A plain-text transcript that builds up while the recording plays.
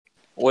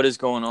What is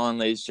going on,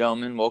 ladies and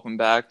gentlemen? Welcome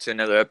back to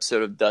another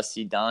episode of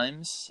Dusty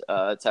Dimes.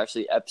 It's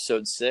actually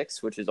episode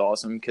 6, which is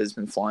awesome because it's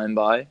been flying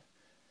by.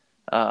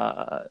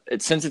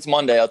 Since it's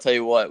Monday, I'll tell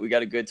you what, we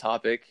got a good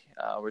topic.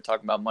 We're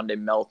talking about Monday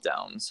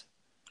meltdowns.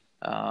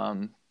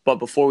 But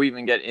before we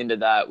even get into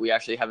that, we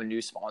actually have a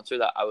new sponsor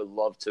that I would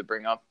love to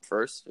bring up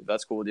first, if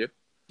that's cool with you.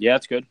 Yeah,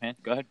 it's good, man.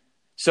 Go ahead.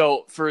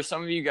 So for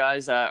some of you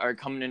guys that are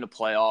coming into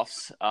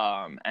playoffs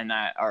and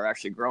that are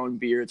actually growing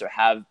beards or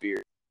have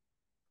beards,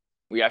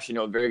 we actually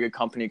know a very good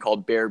company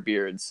called Bare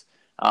Beards.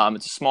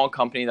 It's a small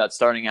company that's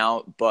starting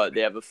out, but they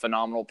have a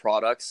phenomenal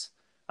products.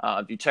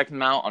 If you check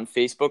them out on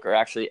Facebook or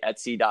actually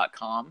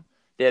Etsy.com,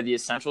 they have the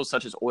essentials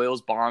such as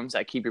oils, balms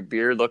that keep your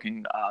beard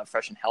looking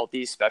fresh and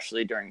healthy,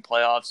 especially during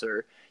playoffs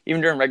or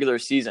even during regular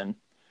season.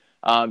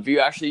 If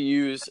you actually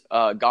use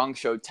Gong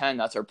Show 10,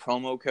 that's our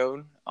promo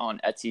code on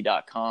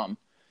Etsy.com.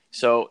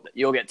 So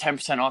you'll get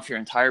 10% off your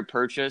entire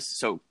purchase.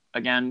 So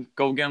again,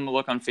 go give them a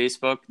look on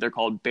Facebook. They're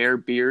called Bare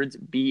Beards,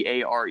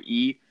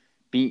 BareBeards.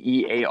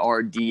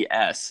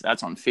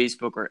 That's on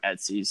Facebook or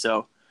Etsy.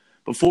 So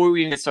before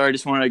we get started, I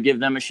just wanted to give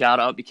them a shout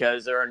out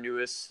because they're our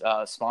newest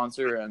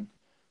sponsor, and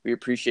we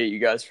appreciate you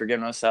guys for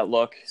giving us that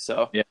look.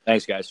 So yeah,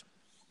 thanks, guys.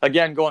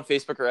 Again, go on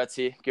Facebook or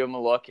Etsy, give them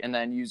a look, and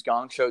then use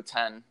Gong Show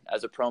 10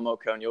 as a promo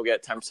code, and you'll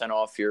get 10%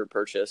 off your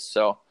purchase.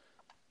 So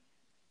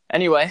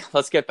anyway,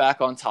 let's get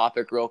back on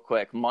topic real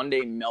quick.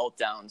 Monday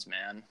meltdowns,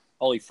 man.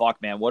 Holy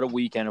fuck, man. What a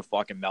weekend of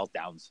fucking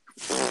meltdowns.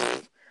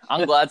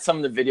 I'm glad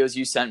some of the videos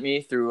you sent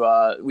me through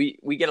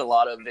we get a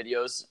lot of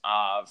videos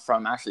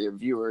from actually your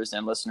viewers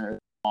and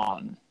listeners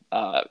on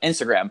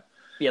Instagram.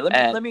 Yeah,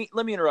 let me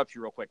interrupt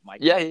you real quick, Mike.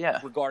 Yeah.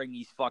 Regarding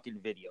these fucking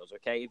videos,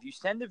 okay? If you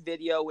send a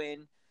video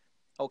in,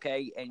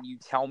 okay, and you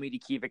tell me to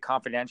keep it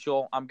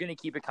confidential, I'm going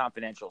to keep it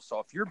confidential. So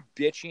if you're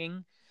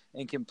bitching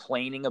and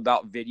complaining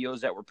about videos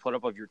that were put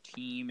up of your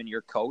team and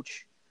your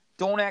coach,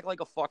 don't act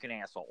like a fucking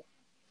asshole.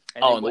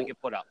 And then we'll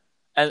get put up.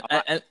 And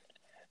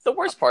the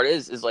worst part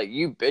is like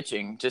you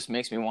bitching just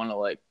makes me want to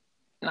like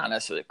not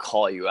necessarily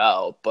call you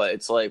out, but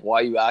it's like why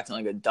are you acting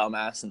like a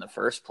dumbass in the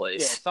first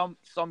place? Yeah,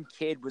 some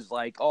kid was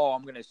like, "Oh,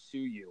 I'm gonna sue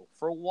you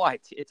for what?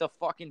 It's a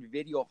fucking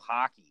video of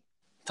hockey."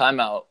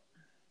 Timeout.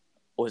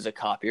 Was it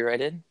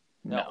copyrighted?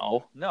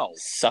 No.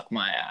 Suck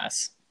my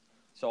ass.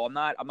 So I'm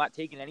not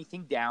taking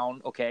anything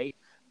down, okay?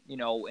 You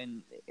know,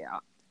 and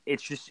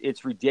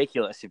it's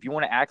ridiculous. If you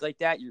want to act like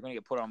that, you're gonna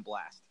get put on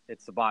blast.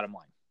 It's the bottom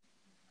line.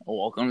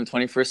 Welcome to the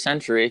 21st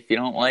century. If you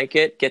don't like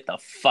it, get the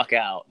fuck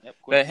out. Yep,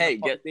 but hey,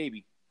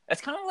 baby.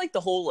 It's kind of like the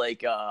whole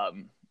like,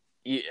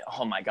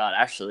 oh my god,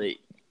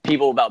 actually,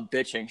 people about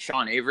bitching.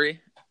 Sean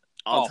Avery,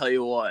 I'll tell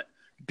you what,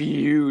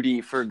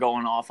 beauty for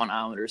going off on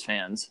Islanders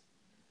fans.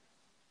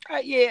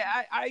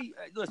 I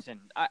listen.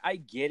 I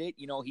get it.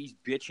 You know, he's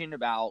bitching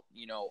about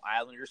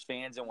Islanders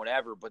fans and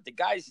whatever, but the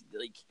guy's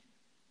like,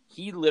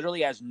 he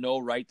literally has no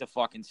right to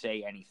fucking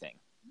say anything.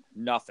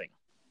 Nothing.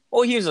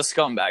 Well, he was a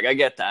scumbag. I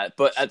get that.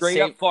 But straight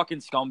up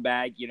fucking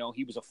scumbag. You know,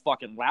 he was a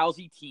fucking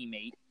lousy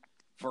teammate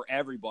for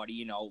everybody.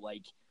 You know,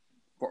 like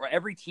for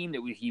every team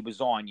that he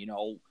was on, you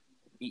know,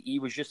 he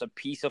was just a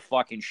piece of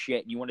fucking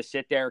shit. And you want to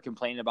sit there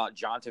complaining about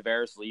John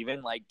Tavares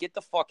leaving? Like, get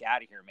the fuck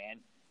out of here, man.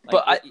 Like,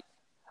 but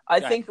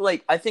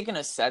I think in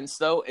a sense,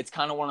 though, it's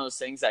kind of one of those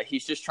things that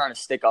he's just trying to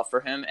stick up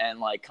for him and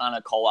like kind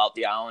of call out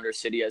the Islander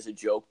city as a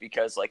joke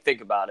because, like,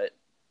 think about it.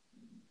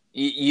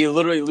 You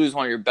literally lose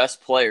one of your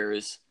best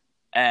players.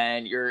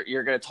 And you're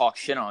going to talk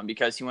shit on him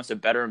because he wants to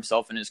better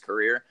himself in his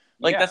career.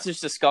 Like, That's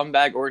just a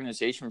scumbag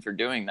organization for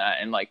doing that.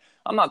 And, like,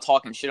 I'm not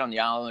talking shit on the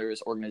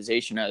Islanders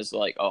organization as,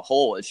 like, a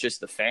whole. It's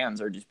just the fans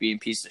are just being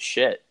pieces of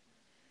shit.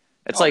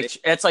 It's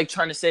like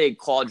trying to say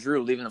Claude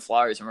Giroux leaving the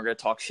Flyers and we're going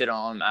to talk shit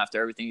on him after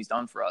everything he's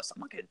done for us.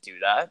 I'm not going to do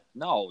that.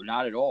 No,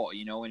 not at all.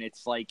 You know, and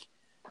it's like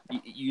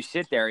you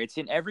sit there. It's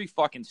in every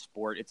fucking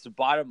sport. It's the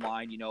bottom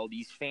line. You know,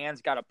 these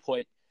fans got to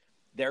put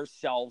their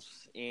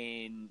selves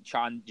in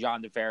John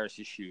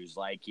Tavares' shoes.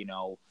 Like, you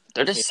know,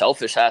 they're just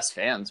selfish ass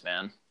fans,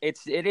 man. It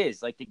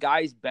is like the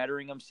guy's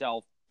bettering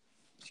himself.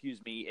 Excuse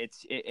me.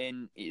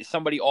 And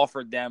somebody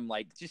offered them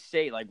like, just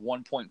say like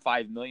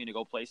 1.5 million to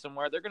go play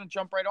somewhere. They're going to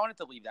jump right on it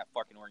to leave that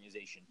fucking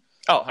organization.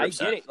 Oh, 100%. I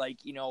get it.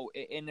 Like, you know,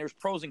 and there's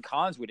pros and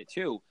cons with it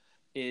too,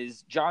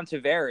 is John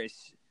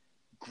Tavares,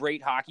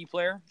 great hockey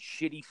player,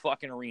 shitty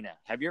fucking arena.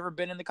 Have you ever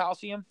been in the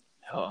Coliseum?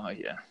 Oh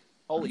yeah.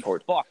 Holy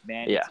fuck,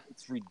 man! Yeah,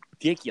 it's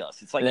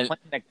ridiculous. It's like playing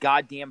in a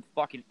goddamn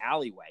fucking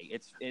alleyway.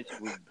 It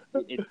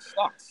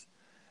sucks.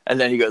 And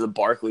then you go to the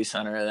Barclays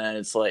Center, and then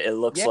it's like it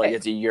looks like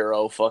it's a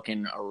Euro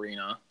fucking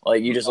arena.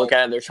 Like you just look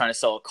at it, they're trying to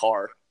sell a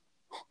car.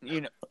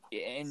 You know,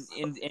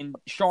 and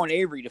Sean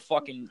Avery to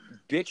fucking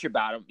bitch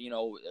about him. You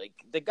know, like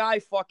the guy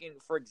fucking,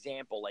 for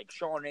example, like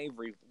Sean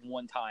Avery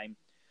one time,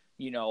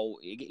 you know,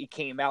 it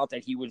came out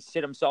that he would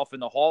sit himself in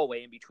the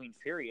hallway in between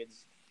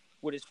periods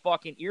with his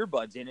fucking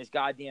earbuds in his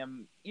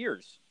goddamn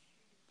ears,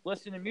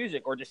 listening to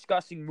music or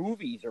discussing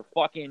movies or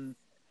fucking,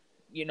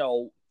 you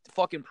know,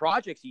 fucking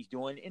projects he's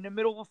doing in the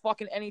middle of a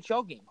fucking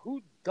NHL game.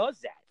 Who does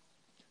that?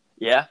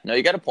 Yeah, no,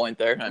 you got a point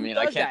there. I Who mean,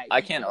 does that?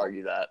 I can't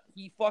argue that.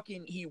 He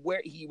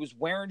was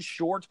wearing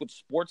shorts with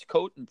sports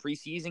coat in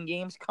preseason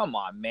games. Come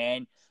on,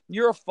 man.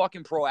 You're a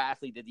fucking pro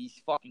athlete that these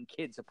fucking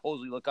kids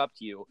supposedly look up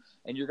to you,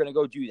 and you're gonna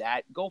go do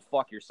that. Go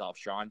fuck yourself,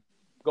 Sean.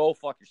 Go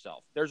fuck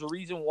yourself. There's a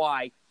reason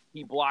why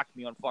he blocked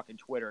me on fucking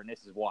Twitter, and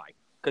this is why.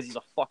 Because he's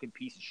a fucking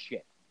piece of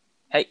shit.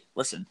 Hey,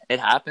 listen, it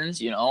happens,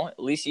 you know. At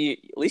least you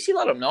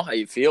let them know how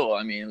you feel.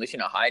 I mean, at least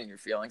you're not hiding your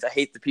feelings. I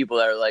hate the people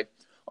that are like,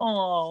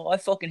 oh, I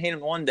fucking hate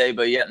him one day,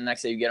 but yet the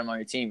next day you get him on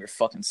your team, you're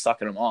fucking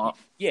sucking him off.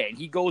 Yeah, and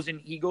he goes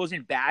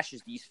and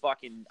bashes these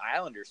fucking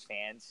Islanders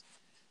fans.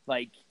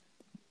 Like,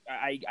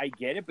 I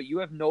get it, but you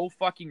have no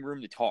fucking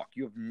room to talk.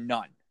 You have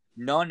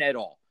none at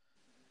all.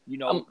 You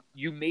know,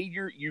 you made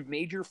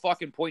your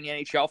fucking point in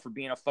the NHL for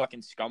being a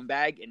fucking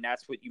scumbag, and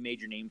that's what you made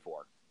your name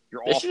for.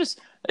 You're They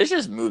should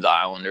just move the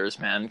Islanders,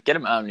 man. Get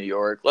them out of New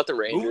York. Let the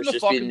Rangers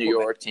just be the New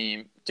York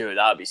team. Dude,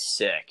 that would be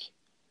sick.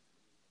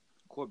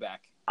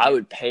 Quebec. I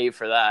would pay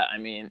for that. I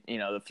mean, you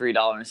know, the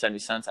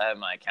 $3.70 I have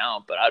in my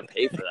account, but I'd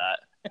pay for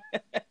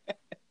that.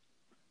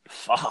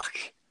 Fuck.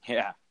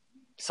 Yeah.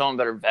 Someone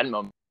better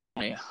Venmo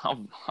me.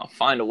 I'll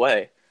find a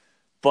way.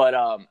 But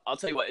I'll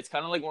tell you what, it's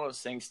kind of like one of those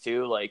things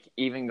too, like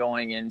even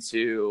going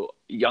into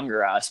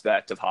younger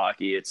aspect of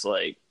hockey, it's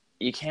like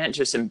you can't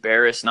just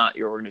embarrass not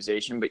your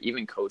organization, but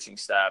even coaching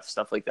staff,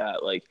 stuff like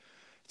that. Like,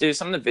 dude,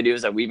 some of the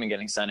videos that we've been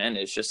getting sent in,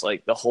 it's just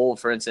like the whole,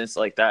 for instance,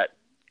 like that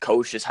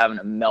coach just having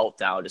a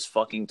meltdown, just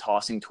fucking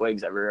tossing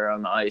twigs everywhere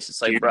on the ice.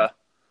 It's like, bruh,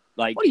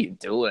 like, what are you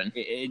doing?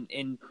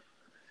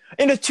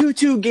 In a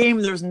 2-2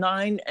 game, there's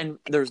 9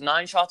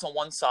 shots on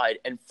one side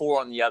and 4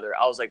 on the other.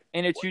 I was like,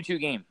 in a 2-2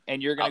 game,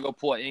 and you're gonna go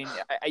pull it. And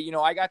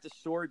I got the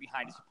story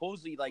behind it.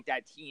 Supposedly, like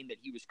that team that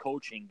he was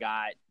coaching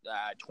got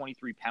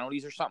 23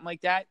 penalties or something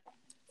like that.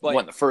 But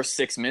what, the first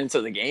 6 minutes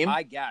of the game?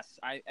 I guess.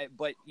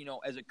 But you know,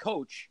 as a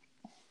coach,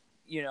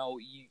 you know,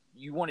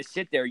 you want to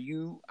sit there.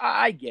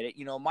 I get it.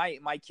 You know,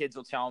 my kids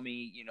will tell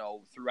me, you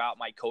know, throughout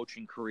my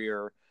coaching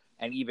career.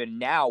 And even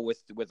now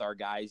with our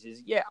guys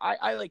is, yeah,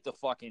 I like to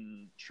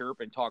fucking chirp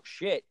and talk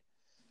shit.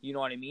 You know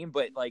what I mean?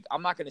 But, like,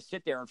 I'm not going to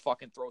sit there and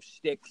fucking throw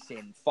sticks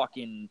and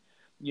fucking,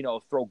 you know,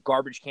 throw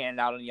garbage can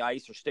out on the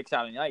ice or sticks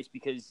out on the ice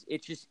because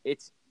it's just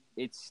it's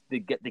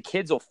the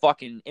kids will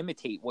fucking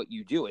imitate what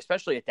you do,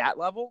 especially at that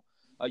level,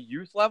 a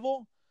youth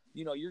level.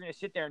 You know, you're going to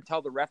sit there and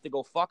tell the ref to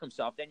go fuck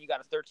himself. Then you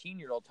got a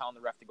 13-year-old telling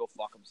the ref to go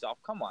fuck himself.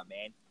 Come on,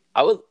 man.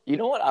 You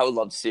know what I would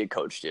love to see a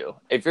coach do?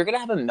 If you're going to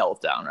have a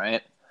meltdown,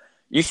 right?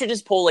 You should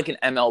just pull like an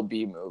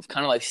MLB move,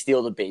 kind of like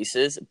steal the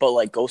bases, but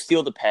like go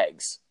steal the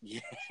pegs.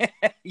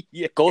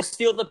 Yeah. Go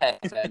steal the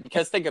pegs, man,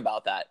 because think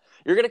about that.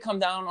 You're going to come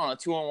down on a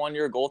 2-on-1,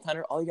 you're a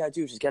goaltender. All you got to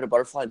do is just get a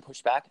butterfly and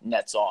push back,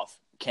 nets off.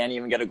 Can't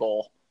even get a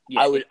goal.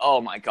 Yeah. Oh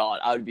my God,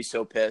 I would be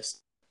so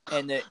pissed.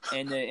 And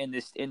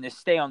the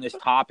stay on this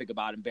topic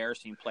about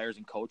embarrassing players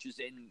and coaches,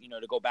 and you know,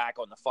 to go back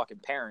on the fucking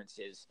parents,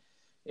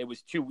 it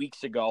was 2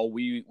 weeks ago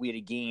we had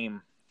a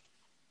game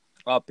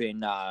up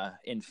in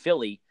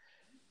Philly.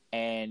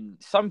 And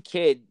some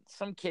kid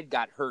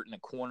got hurt in the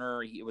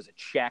corner. It was a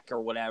check or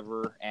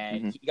whatever,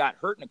 and he got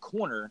hurt in the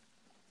corner.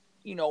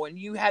 You know, and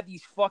you have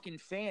these fucking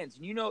fans,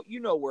 and you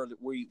know where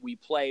we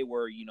play,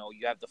 where you know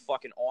you have the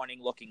fucking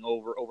awning looking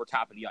over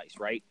top of the ice,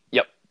 right?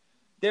 Yep.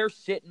 They're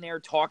sitting there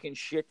talking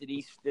shit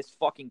to this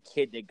fucking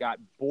kid that got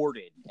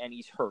boarded and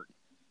he's hurt.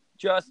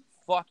 Just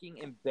fucking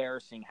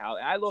embarrassing. How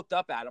I looked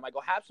up at him, I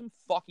go, have some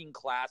fucking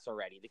class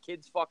already. The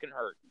kid's fucking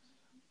hurt.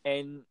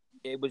 And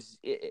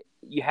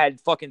you had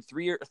fucking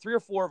three or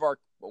four of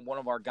one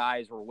of our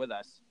guys were with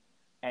us,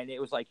 and it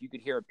was like you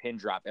could hear a pin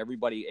drop.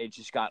 Everybody, it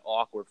just got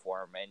awkward for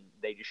them, and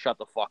they just shut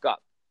the fuck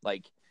up.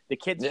 Like the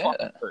kid's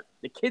fucking hurt.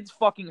 The kid's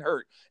fucking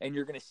hurt, and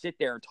you're gonna sit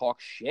there and talk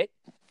shit.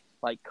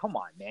 Like, come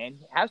on, man,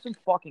 have some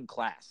fucking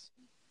class.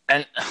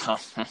 And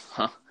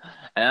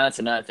that's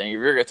another thing. If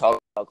you're gonna talk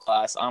about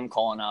class, I'm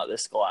calling out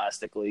this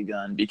Scholastic League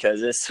gun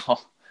because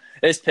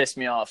this pissed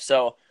me off.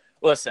 So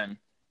listen.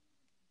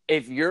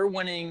 If you're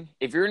in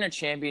a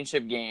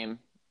championship game,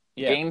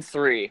 Game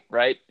 3,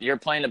 right? You're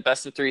playing a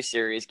best of 3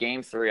 series.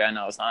 Game 3, I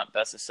know it's not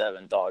best of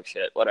 7, dog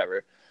shit,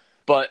 whatever.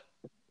 But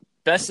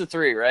best of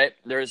 3, right?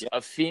 There's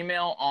a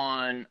female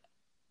on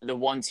the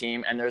one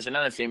team, and there's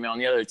another female on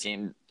the other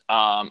team.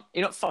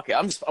 You know, fuck it.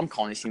 I'm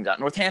calling these teams out.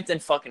 Northampton,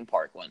 fucking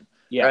Parkland,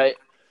 right?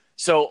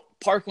 So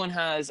Parkland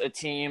has a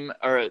team,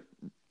 or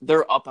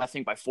they're up, I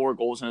think, by 4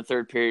 goals in the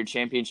third period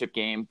championship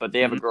game, but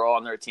they have a girl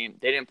on their team.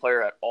 They didn't play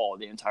her at all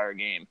the entire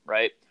game,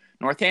 right?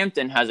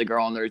 Northampton has a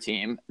girl on their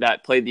team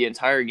that played the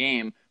entire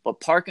game,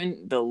 but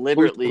Parkland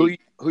deliberately...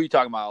 Who are you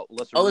talking about?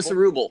 Alyssa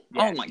Rubel.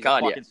 Yeah, oh, my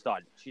God, fucking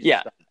stud. She's a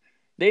stud.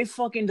 They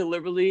fucking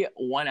deliberately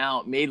went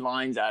out, made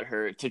lines at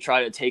her to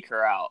try to take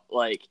her out.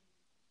 Like,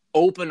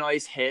 open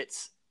ice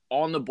hits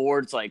on the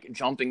boards, like,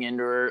 jumping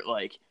into her.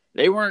 Like,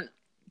 they weren't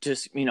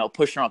just, you know,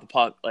 pushing her off the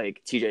puck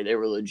like TJ. They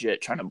were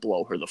legit trying to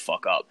blow her the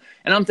fuck up.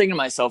 And I'm thinking to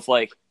myself,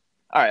 like,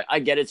 all right, I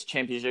get it's a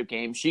championship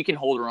game. She can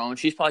hold her own.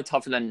 She's probably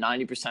tougher than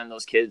 90% of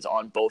those kids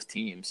on both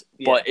teams.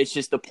 Yeah. But it's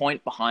just the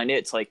point behind it.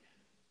 It's like,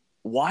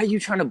 why are you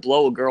trying to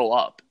blow a girl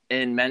up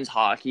in men's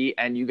hockey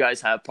and you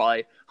guys have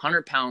probably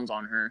 100 pounds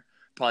on her?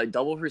 probably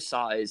double her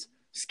size.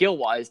 Skill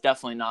wise,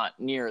 definitely not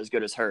near as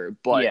good as her.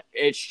 But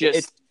it's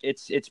just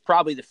it's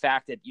probably the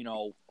fact that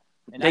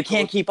and they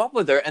can't keep up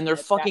with her, and they're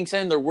fucking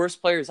sending their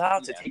worst players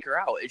out to take her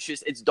out.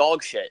 It's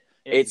dog shit.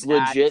 It's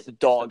legit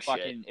dog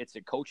shit. It's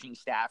a coaching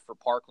staff for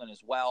Parkland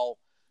as well.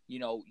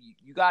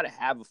 You got to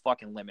have a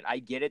fucking limit. I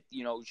get it.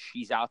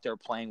 She's out there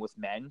playing with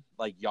men,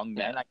 like young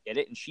men. I get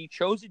it. And she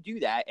chose to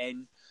do that.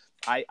 And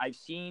I've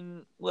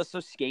seen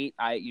Alyssa skate.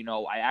 I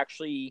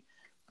actually,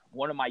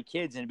 one of my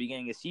kids in the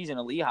beginning of the season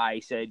at Lehigh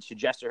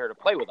suggested her to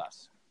play with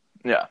us.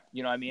 Yeah.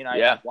 You know what I mean?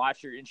 I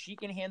watch her, and she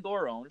can handle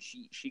her own.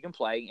 She can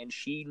play, and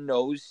she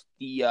knows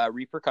the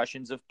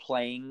repercussions of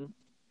playing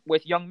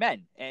with young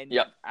men. And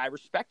I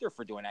respect her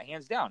for doing that,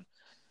 hands down.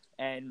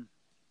 And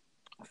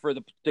for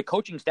the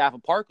coaching staff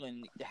of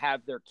Parkland to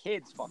have their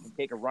kids fucking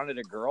take a run at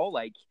a girl,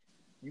 like,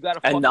 you got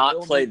to and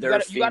not play their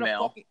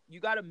female. You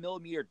got to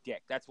millimeter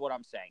dick. That's what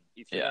I'm saying.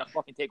 If you're gonna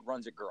fucking take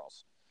runs at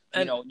girls,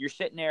 and, you're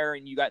sitting there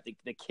and you got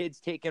the kids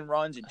taking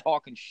runs and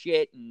talking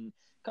shit. And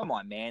come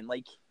on, man,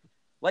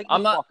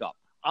 fuck up.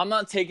 I'm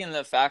not taking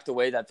the fact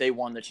away that they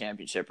won the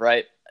championship,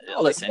 right?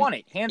 No, listen, they won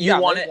it. Hands you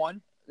down, won they it.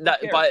 Won.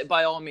 That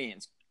by all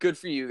means, good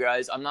for you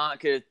guys. I'm not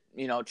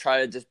gonna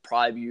try to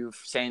deprive you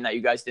for saying that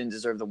you guys didn't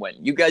deserve the win.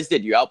 You guys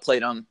did. You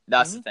outplayed them.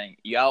 That's the thing.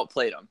 You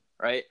outplayed them,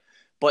 right?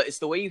 But it's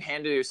the way you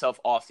handle yourself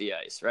off the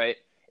ice, right?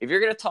 If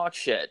you're gonna talk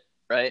shit,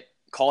 right?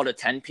 Call it a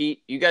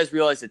 10-peat. You guys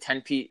realize the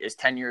 10-peat is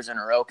 10 years in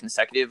a row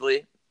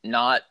consecutively,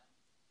 not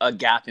a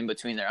gap in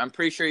between there. I'm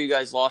pretty sure you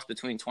guys lost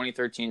between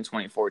 2013 and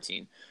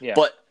 2014. Yeah.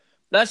 But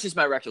that's just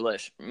my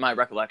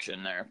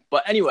recollection there.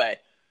 But anyway,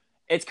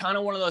 it's kind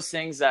of one of those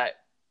things that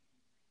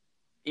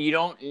you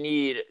don't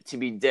need to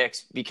be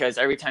dicks, because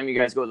every time you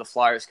guys go to the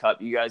Flyers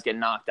Cup, you guys get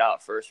knocked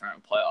out first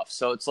round playoffs.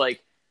 So it's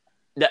like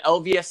the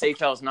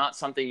LVSHL is not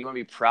something you want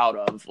to be proud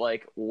of,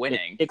 like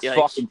winning. It's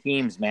fucking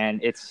teams,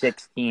 man. It's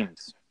 6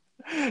 teams.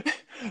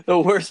 The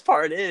worst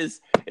part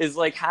is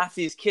like half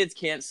these kids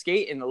can't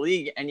skate in the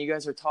league, and you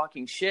guys are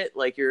talking shit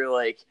like you're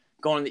like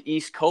going to the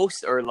East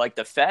Coast or like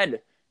the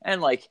Fed,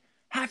 and like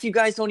half you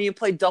guys don't even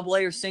play double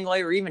A or single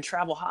A or even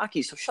travel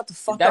hockey. So shut the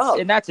fuck up.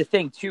 And that's the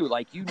thing too.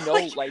 Like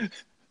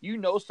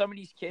some of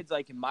these kids,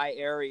 like in my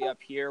area up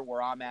here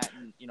where I'm at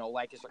in,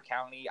 Lancaster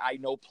County, I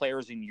know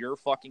players in your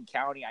fucking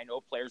county. I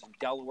know players in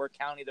Delaware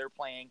County. They're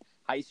playing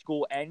high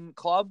school and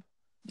club.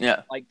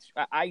 Yeah. Like,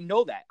 I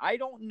know that. I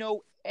don't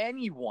know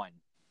anyone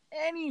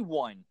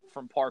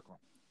from Parkland.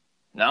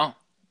 No,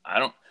 I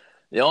don't.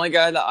 The only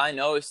guy that I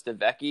know is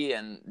Stavecki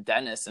and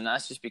Dennis, and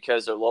that's just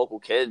because they're local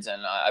kids.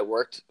 And I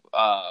worked,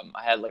 I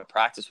had like a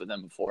practice with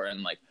them before,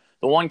 and like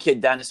the one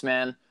kid, Dennis,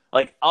 man,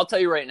 like I'll tell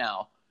you right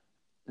now,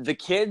 the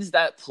kids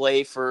that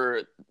play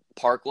for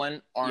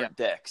Parkland aren't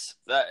dicks.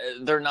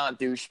 They're not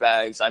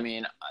douchebags. I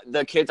mean,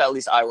 the kids at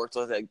least I worked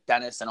with, like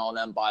Dennis and all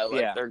them,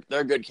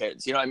 they're good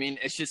kids. You know what I mean?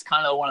 It's just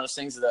kind of one of those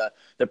things.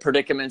 The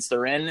predicaments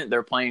they're in.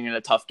 They're playing in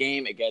a tough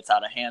game. It gets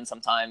out of hand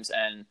sometimes,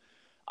 and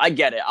I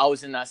get it. I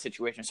was in that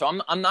situation, so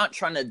I'm not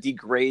trying to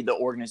degrade the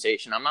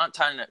organization. I'm not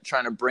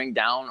trying to bring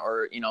down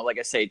or like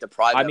I say,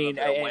 deprive them of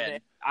their win.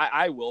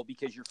 I will,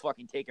 because you're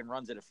fucking taking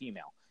runs at a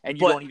female, and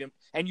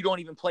you don't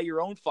even play your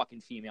own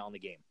fucking female in the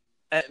game.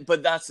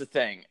 But that's the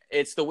thing.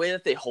 It's the way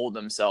that they hold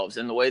themselves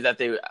and the way that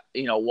they,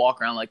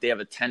 walk around like they have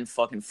a 10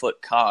 fucking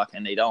foot cock,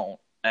 and they don't.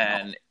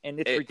 And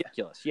it's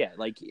ridiculous. Yeah.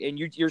 Like, and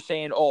you're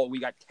saying, oh, we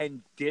got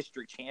 10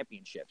 district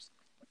championships.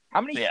 How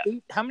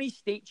many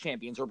state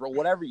champions or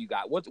whatever you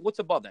got? What's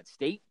above that?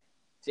 State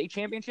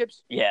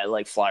championships? Yeah,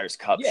 like Flyers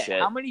Cup shit.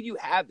 How many do you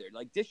have there?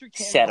 Like district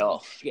champions?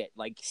 Settle. Shit.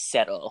 Like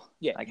settle.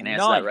 Yeah. I can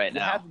answer that right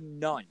now. You have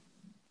none.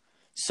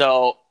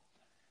 So,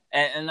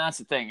 and that's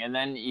the thing. And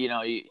then,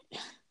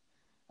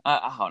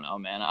 I don't know,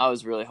 man. I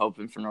was really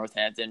hoping for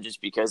Northampton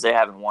just because they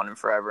haven't won in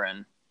forever.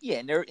 And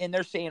yeah, and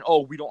they're saying,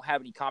 oh, we don't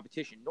have any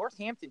competition.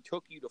 Northampton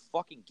took you to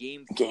fucking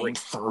game 3. Game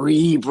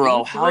 3, bro.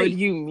 Game 3. How do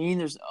you mean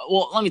there's...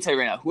 Well, let me tell you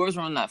right now. Whoever's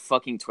running that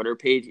fucking Twitter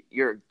page,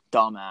 you're a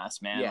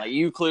dumbass, man. Yeah. Like,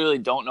 you clearly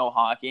don't know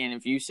hockey, and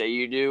if you say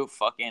you do,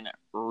 fucking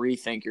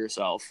rethink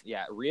yourself.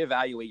 Yeah,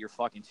 reevaluate your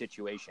fucking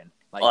situation.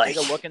 Like, take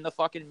a look in the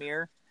fucking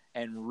mirror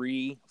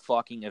and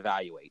fucking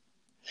evaluate.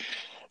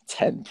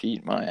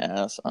 10-peat my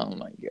ass. Oh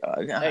my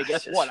god. Hey,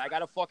 guess what? I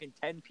got a fucking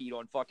 10-peat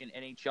on fucking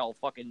NHL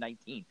fucking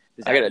 19.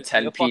 I got a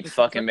 10-peat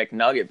fucking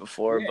McNugget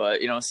before,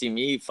 but you don't see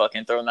me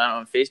fucking throwing that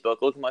on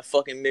Facebook. Look at my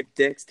fucking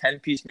McDicks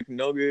 10-piece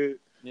McNugget.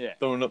 Yeah.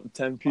 Throwing up the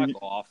 10-peat.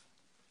 Fuck off.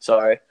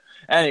 Sorry.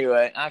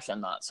 Anyway, actually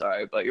I'm not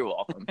sorry, but you're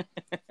welcome.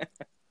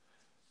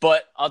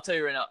 But I'll tell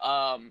you right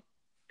now,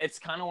 it's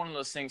kind of one of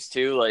those things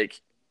too,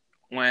 like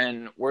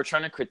when we're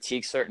trying to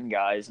critique certain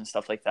guys and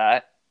stuff like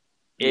that,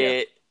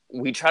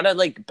 we try to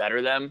like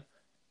better them,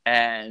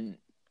 and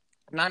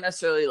not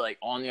necessarily like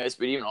on the ice,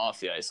 but even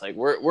off the ice. Like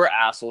we're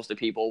assholes to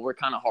people. We're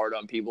kind of hard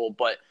on people,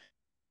 but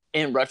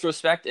in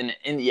retrospect and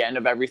in the end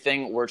of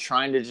everything, we're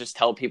trying to just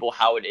tell people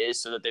how it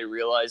is so that they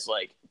realize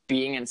like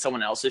being in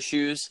someone else's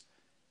shoes,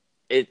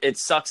 it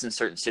sucks in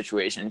certain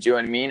situations. Do you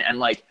know what I mean? And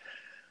like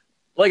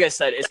like I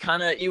said, it's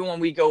kind of, even when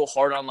we go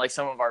hard on like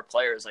some of our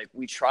players, like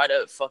we try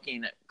to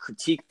fucking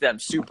critique them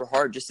super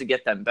hard just to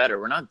get them better.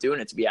 We're not doing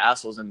it to be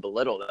assholes and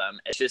belittle them.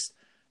 It's just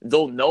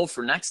they'll know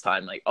for next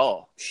time, like,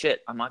 oh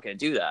shit, I'm not gonna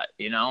do that,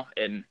 you know.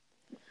 And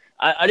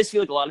I just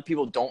feel like a lot of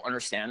people don't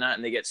understand that,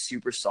 and they get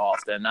super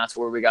soft, and that's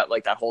where we got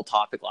like that whole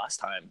topic last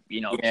time,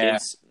 you know,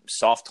 kids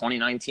soft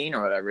 2019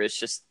 or whatever. It's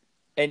just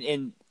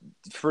and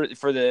for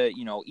the,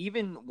 you know,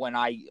 even when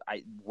I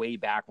way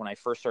back when I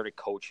first started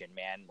coaching,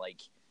 man, like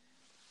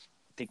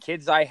the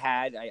kids I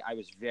had, I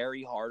was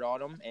very hard on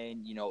them.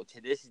 And, you know,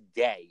 to this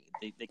day,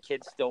 the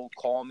kids still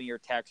call me or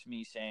text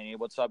me saying, hey,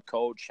 what's up,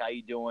 coach? How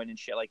you doing? And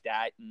shit like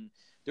that. And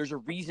there's a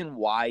reason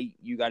why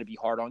you got to be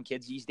hard on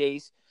kids these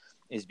days,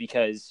 is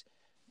because,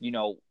 you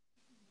know,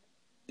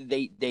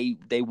 they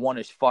want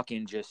to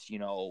fucking just, you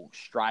know,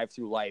 strive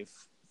through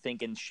life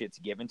thinking shit's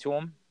given to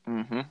them.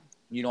 mm-hmm.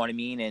 You know what I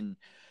mean? And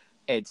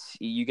it's,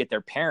 you get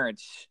their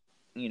parents,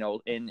 you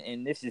know,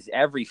 and this is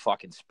every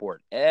fucking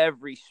sport.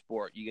 Every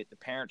sport, you get the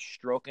parents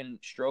stroking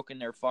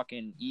their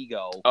fucking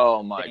ego.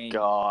 Oh my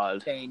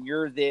God. Saying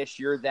you're this,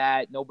 you're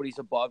that, nobody's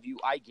above you.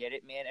 I get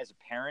it, man. As a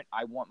parent,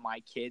 I want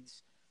my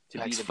kids to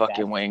be the fucking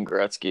best. Wayne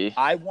Gretzky.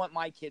 I want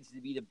my kids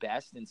to be the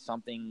best in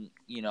something,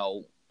 you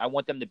know, I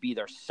want them to be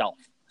their self.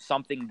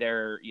 Something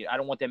they're, I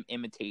don't want them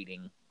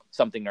imitating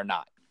something they're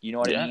not. You know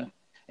what I mean?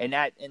 And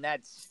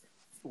that's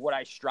what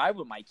I strive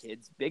with my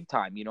kids big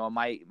time. You know,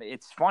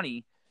 it's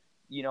funny,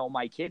 you know,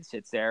 my kid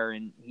sits there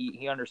and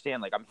he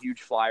understands, like, I'm a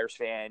huge Flyers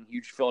fan,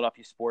 huge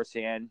Philadelphia sports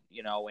fan,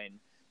 you know, and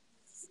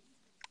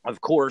of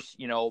course,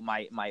 you know,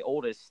 my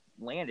oldest,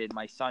 Landon,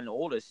 my son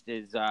oldest,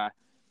 is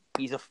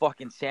he's a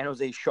fucking San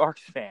Jose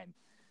Sharks fan.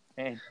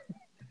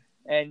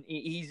 And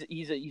he's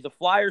a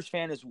Flyers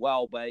fan as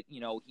well, but,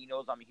 you know, he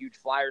knows I'm a huge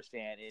Flyers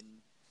fan, and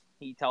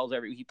he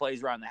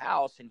plays around the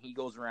house and he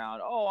goes around,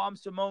 oh, I'm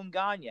Simone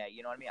Gagne.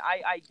 You know what I mean?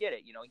 I get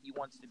it. You know, he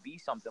wants to be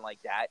something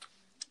like that,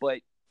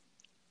 but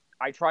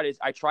I try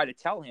to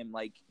tell him,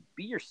 like,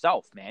 be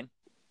yourself, man.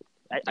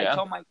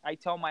 I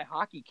tell my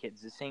hockey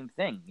kids the same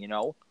thing, you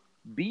know,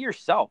 be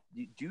yourself,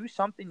 do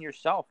something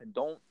yourself, and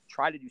don't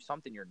try to do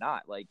something you're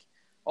not. Like,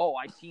 oh,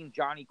 I seen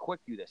Johnny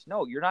Quick do this.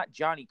 No, you're not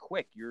Johnny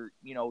Quick. You're,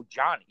 you know,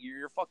 Johnny.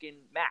 You're fucking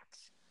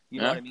Max.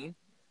 You know what I mean?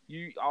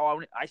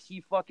 I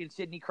see fucking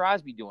Sidney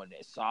Crosby doing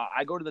this.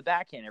 I go to the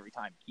backhand every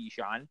time,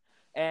 Keyshawn,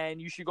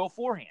 and you should go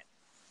forehand.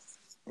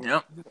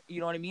 Yep. You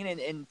know what I mean?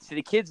 And to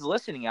the kids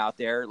listening out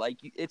there, like,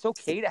 it's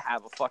okay to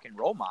have a fucking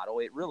role model.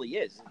 It really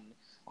is. And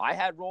I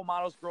had role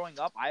models growing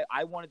up.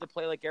 I wanted to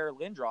play like Eric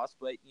Lindros,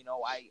 but, you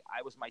know,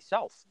 I was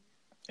myself.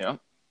 Yeah.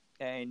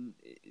 And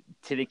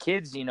to the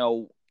kids, you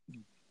know,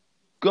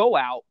 go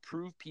out,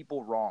 prove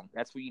people wrong.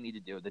 That's what you need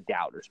to do. The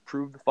doubters.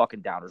 Prove the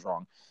fucking doubters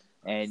wrong.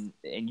 And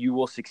you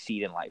will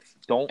succeed in life.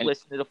 Don't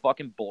listen to the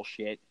fucking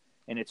bullshit.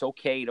 And it's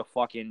okay to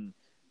fucking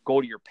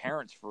go to your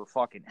parents for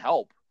fucking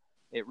help.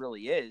 It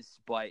really is,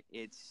 but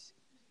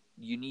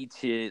you need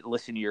to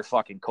listen to your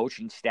fucking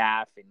coaching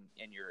staff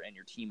and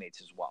your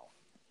teammates as well.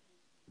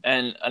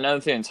 And another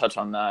thing to touch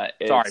on that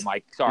is, sorry,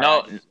 Mike.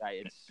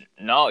 Sorry.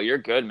 No, you're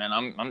good, man.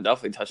 I'm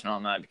definitely touching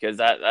on that, because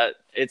that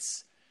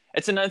it's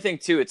another thing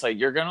too. It's like,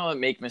 you're gonna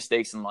make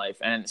mistakes in life,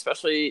 and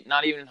especially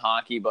not even in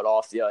hockey, but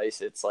off the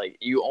ice. It's like,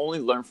 you only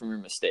learn from your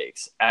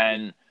mistakes,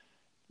 and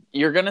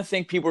you're going to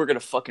think people are going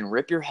to fucking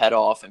rip your head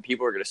off, and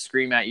people are going to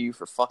scream at you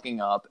for fucking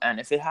up. And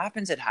if it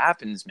happens, it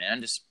happens, man.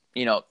 Just,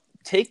 you know,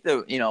 take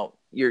the, you know,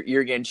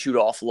 you're getting chewed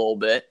off a little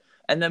bit,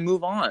 and then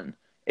move on.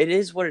 It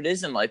is what it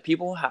is in life.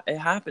 It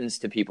happens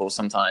to people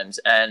sometimes.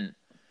 And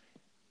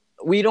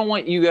we don't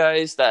want you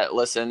guys that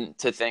listen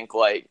to think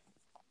like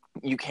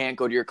you can't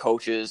go to your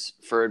coaches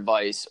for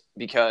advice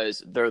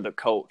because they're the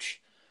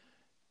coach.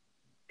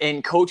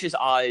 In coaches'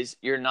 eyes,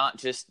 you're not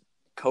just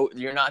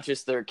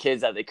their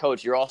kids that they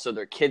coach. You're also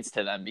their kids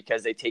to them,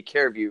 because they take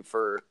care of you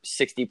for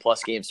 60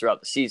 plus games throughout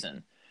the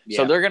season. Yeah.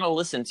 So they're going to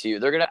listen to you.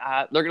 They're going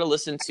to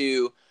listen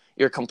to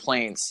your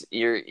complaints,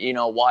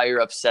 why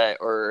you're upset,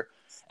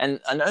 and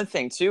another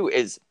thing too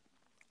is,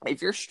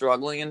 if you're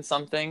struggling in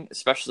something,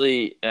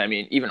 especially, I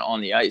mean, even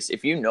on the ice,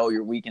 if you know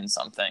you're weak in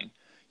something,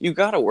 you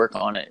got to work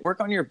on it.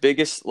 Work on your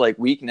biggest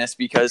weakness,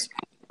 because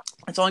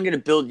it's only going to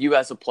build you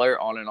as a player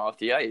on and off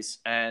the ice.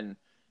 And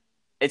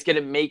it's going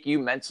to make you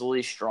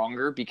mentally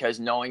stronger, because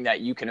knowing that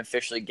you can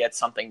officially get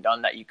something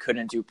done that you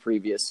couldn't do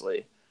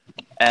previously.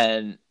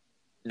 And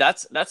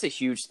that's a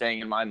huge thing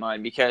in my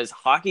mind, because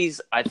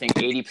hockey's, I think,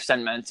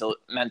 80%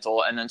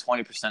 mental and then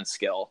 20%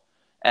 skill.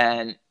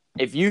 And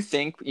if you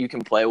think you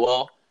can play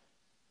well,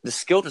 the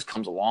skill just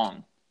comes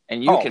along,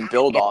 and you can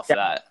build off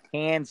that.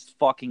 Hands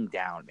fucking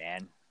down,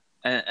 man.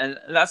 And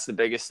that's the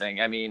biggest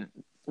thing. I mean,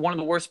 one of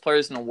the worst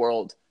players in the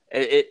world,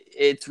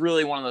 it's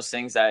really one of those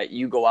things that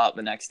you go out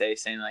the next day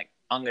saying, like,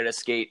 I'm going to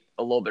skate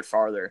a little bit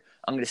farther.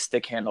 I'm going to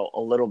stick handle a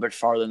little bit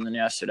farther than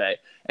yesterday.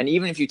 And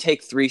even if you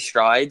take 3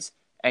 strides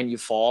and you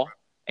fall,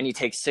 and you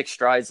take 6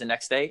 strides the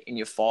next day and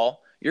you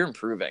fall, you're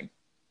improving.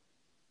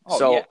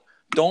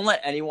 Don't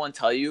let anyone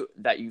tell you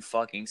that you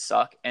fucking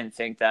suck and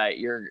think that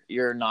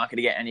you're not going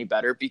to get any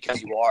better,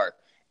 because you are.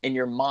 in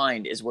your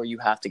mind is where you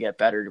have to get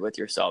better with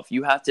yourself.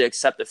 You have to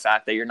accept the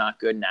fact that you're not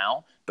good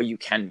now, but you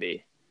can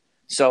be.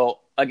 So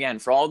again,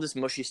 for all this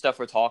mushy stuff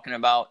we're talking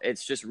about,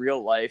 it's just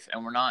real life,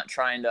 and we're not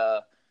trying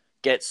to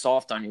get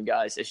soft on you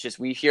guys. It's just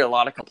we hear a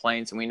lot of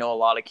complaints, and we know a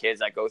lot of kids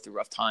that go through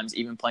rough times,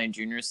 even playing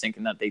juniors,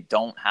 thinking that they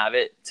don't have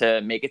it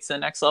to make it to the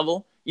next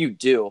level. You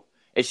do.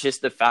 It's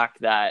just the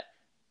fact that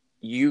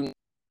you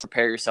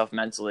prepare yourself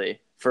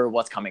mentally for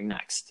what's coming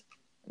next.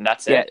 And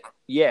that's it.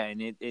 Yeah,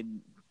 and it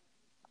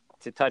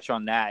to touch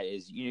on that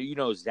is you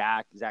know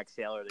Zach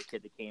Saylor, the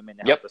kid that came in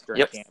to help us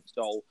during camp.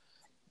 So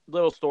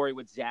little story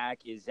with Zach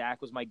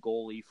was my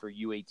goalie for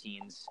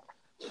U18s,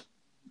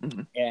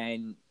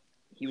 and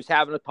he was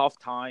having a tough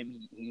time.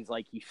 He's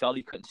like, he felt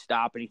he couldn't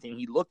stop anything.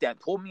 He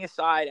pulled me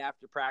aside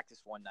after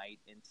practice one night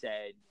and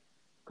said,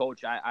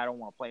 "Coach, I don't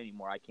want to play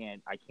anymore. I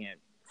can't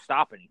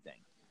stop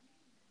anything."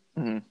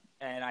 Mm-hmm.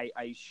 And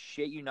I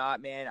shit you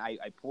not, man. I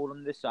pulled him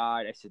to the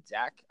side. I said,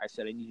 "Zach," I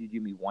said, "I need you to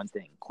do me one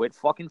thing. Quit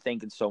fucking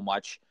thinking so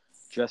much.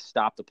 Just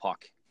stop the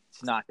puck.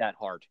 It's not that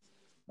hard."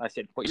 I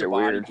said, "Put your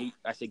body."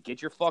 I said,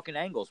 "Get your fucking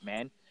angles,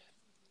 man."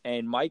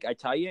 And Mike, I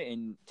tell you,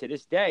 and to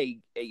this day,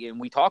 and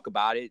we talk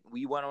about it,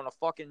 we went on a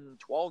fucking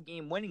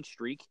 12-game winning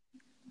streak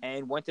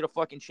and went to the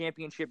fucking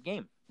championship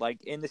game,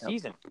 like in the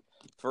season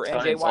for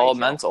NJYHL. It's all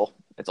mental.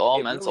 It's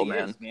all mental, really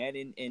man. Is,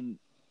 man. And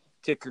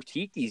to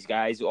critique these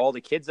guys, all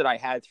the kids that I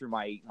had through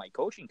my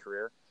coaching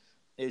career,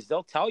 is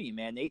they'll tell you,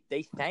 man,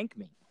 they thank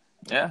me.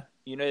 Yeah.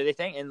 They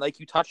thank, and like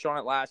you touched on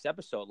it last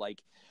episode,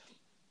 like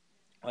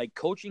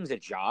coaching's a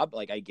job,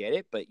 like I get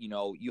it, but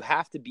you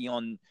have to be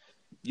on.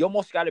 You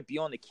almost got to be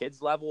on the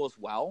kids' level as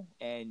well,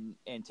 and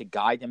to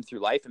guide them through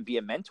life and be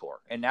a mentor.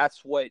 And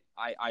that's what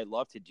I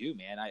love to do,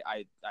 man.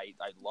 I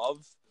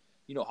love,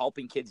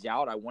 helping kids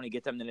out. I want to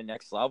get them to the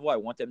next level. I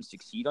want them to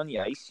succeed on the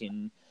ice.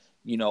 And,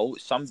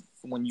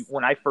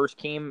 when I first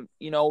came,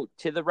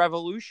 to the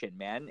Revolution,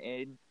 man,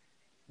 and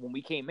when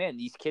we came in,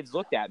 these kids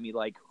looked at me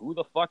like, who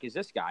the fuck is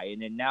this guy?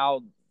 And then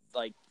now,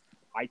 like,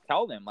 I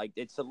tell them, like,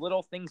 it's the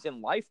little things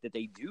in life that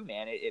they do,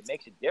 man. It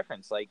makes a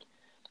difference. Like,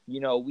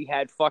 we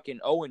had fucking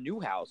Owen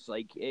Newhouse.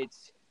 Like,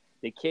 it's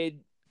the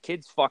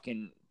kid's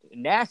fucking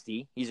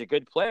nasty. He's a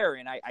good player.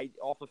 And I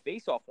off a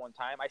face-off one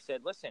time, I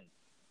said, listen,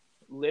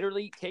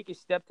 literally take a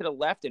step to the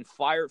left and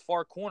fire at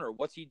far corner.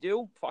 What's he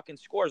do? Fucking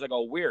scores. I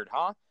go, weird,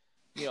 huh?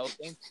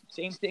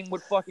 Same thing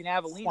with fucking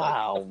Avellino.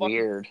 Wow,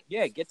 weird.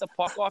 Yeah, get the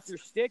puck off your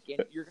stick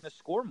and you're going to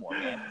score more,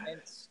 man.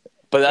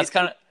 But it's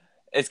kind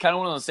of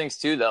one of those things,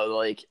 too, though.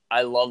 Like,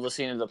 I love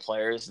listening to the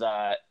players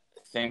that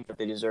think that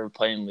they deserve to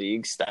play in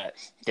leagues that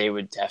they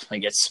would definitely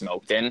get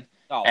smoked in.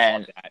 Oh,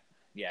 and fuck that.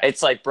 Yeah.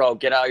 It's like, bro,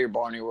 get out of your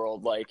Barney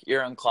world. Like,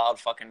 you're on cloud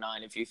fucking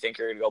 9 if you think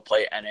you're going to go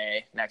play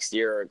NA next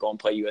year or go and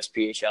play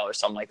USPHL or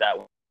something like that.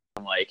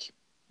 I'm like,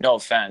 no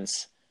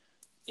offense.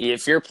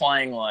 If you're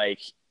playing, like,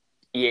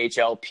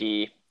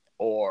 EHLP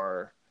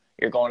or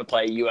you're going to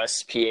play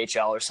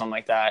USPHL or something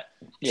like that,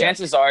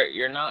 chances are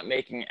you're not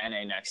making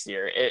NA next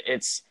year.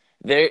 It's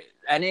the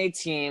NA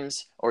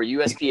teams or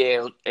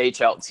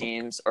USPHL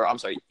teams, or I'm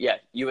sorry,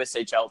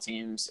 USHL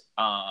teams,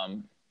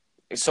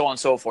 so on and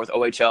so forth,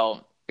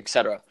 OHL,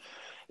 etc.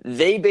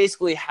 They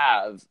basically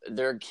have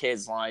their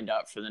kids lined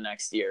up for the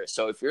next year.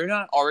 So if you're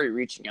not already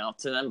reaching out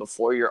to them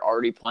before you're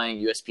already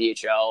playing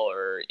USPHL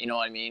or, you know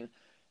what I mean,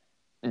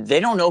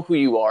 they don't know who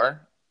you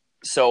are.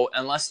 So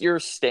unless you're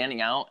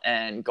standing out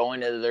and going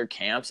to their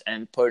camps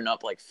and putting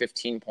up like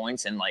 15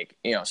 points in like,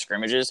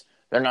 scrimmages,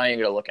 they're not even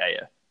going to look at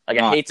you. Like,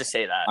 I hate to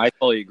say that. I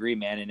totally agree,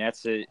 man. And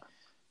that's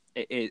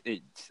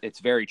it's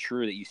very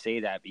true that you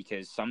say that,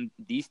 because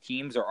these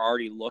teams are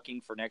already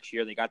looking for next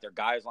year. They got their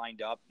guys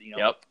lined up.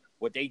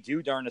 What they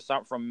do during the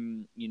summer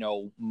from,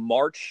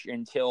 March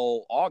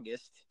until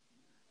August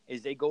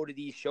is they go to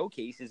these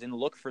showcases and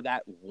look for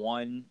that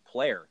one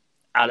player.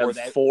 Out of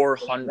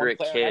 400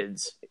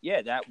 kids.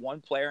 That one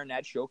player in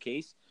that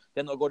showcase.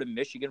 Then they'll go to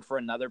Michigan for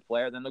another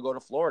player. Then they'll go to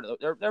Florida.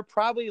 They're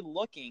probably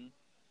looking.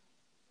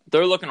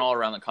 They're looking all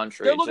around the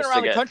country. They're looking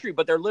around the country,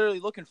 but they're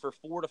literally looking for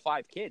 4 to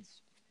 5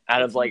 kids.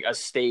 Out of like a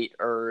state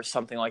or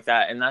something like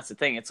that. And that's the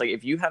thing. It's like,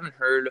 if you haven't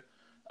heard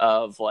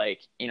of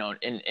like,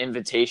 an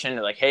invitation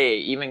to like, hey,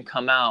 even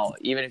come out,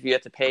 even if you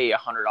have to pay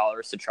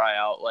 $100 to try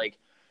out. Like,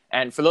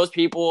 and for those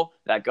people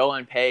that go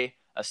and pay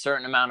a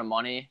certain amount of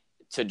money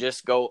to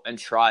just go and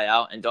try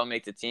out and don't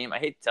make the team, I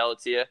hate to tell it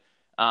to you,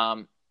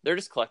 they're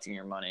just collecting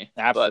your money.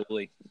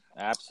 Absolutely.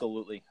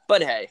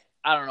 But hey,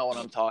 I don't know what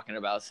I'm talking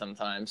about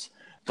sometimes.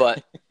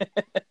 But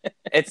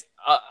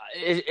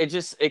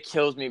it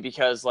kills me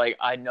because like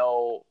I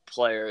know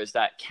players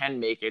that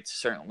can make it to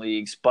certain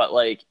leagues, but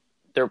like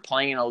they're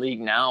playing in a league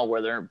now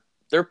where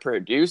they're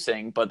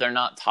producing, but they're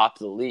not top of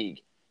the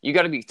league. You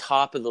got to be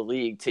top of the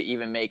league to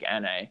even make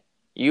NA.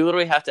 You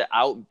literally have to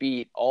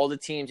outbeat all the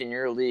teams in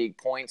your league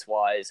points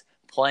wise,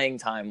 playing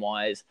time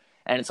wise,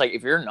 and it's like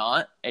if you're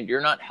not and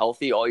you're not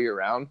healthy all year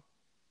round,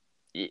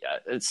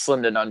 it's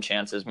slim to none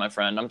chances, my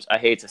friend. I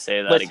hate to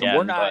say that again.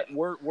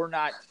 We're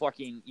not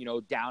fucking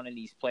down in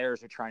these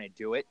players are trying to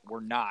do it. We're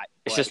not.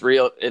 It's just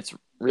real. It's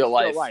real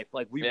life.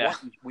 Like we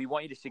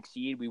want you to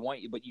succeed. We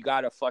want you, but you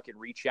got to fucking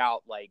reach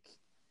out. Like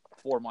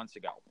 4 months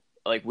ago.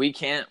 Like,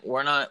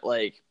 we're not,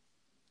 like,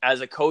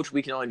 as a coach,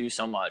 we can only do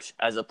so much.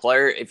 As a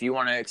player, if you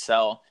want to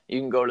excel, you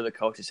can go to the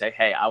coach and say,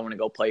 hey, I want to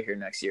go play here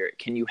next year.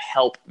 Can you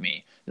help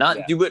me?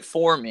 Not do it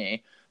for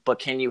me, but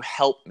can you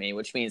help me?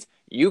 Which means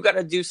you got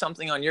to do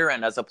something on your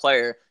end as a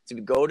player to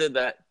go to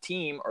that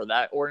team or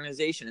that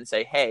organization and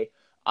say, hey,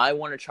 I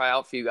want to try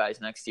out for you guys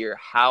next year.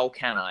 How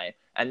can I?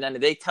 And then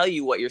they tell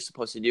you what you're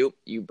supposed to do.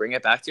 You bring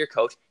it back to your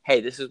coach.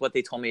 Hey, this is what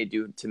they told me to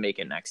do to make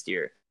it next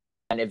year.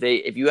 And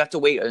if you have to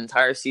wait an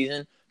entire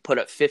season, put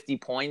up 50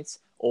 points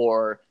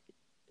or,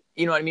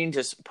 you know what I mean,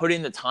 just put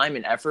in the time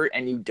and effort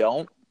and you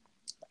don't,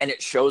 and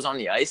it shows on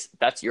the ice,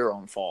 that's your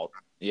own fault.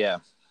 Yeah.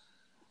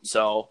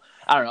 So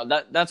I don't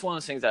know. That's one of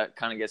those things that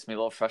kind of gets me a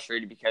little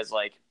frustrated because,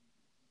 like,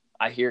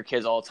 I hear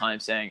kids all the time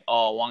saying,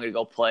 oh, well, I'm going to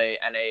go play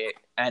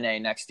NA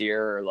next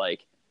year. Or,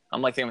 like,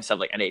 I'm like thinking to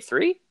myself, like,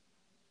 NA3?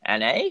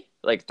 NA?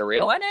 Like, the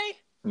real NA?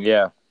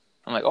 Yeah.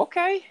 I'm like,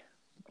 okay.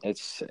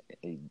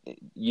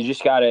 You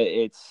just got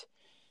to,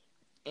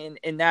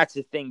 and that's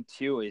the thing,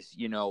 too, is,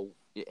 you know,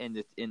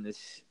 in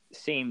this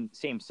same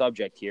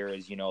subject here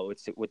is, you know,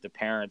 it's with the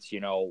parents, you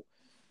know,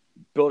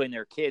 building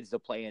their kids to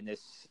play in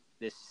this,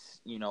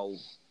 you know,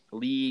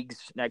 leagues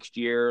next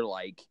year,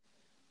 like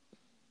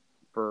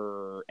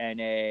for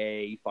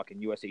NA,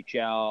 fucking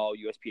USHL,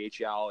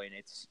 USPHL, and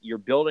you're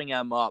building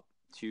them up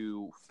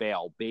to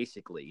fail,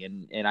 basically.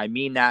 And I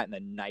mean that in the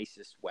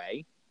nicest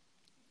way,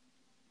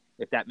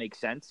 if that makes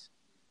sense.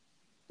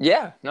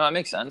 Yeah, no, that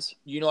makes sense.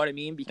 You know what I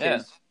mean?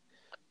 Because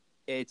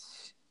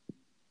it's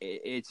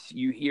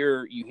you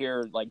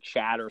hear like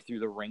chatter through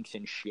the rinks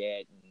and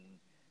shit, and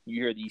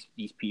you hear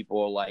these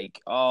people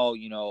like, oh,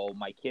 you know,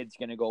 my kid's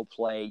gonna go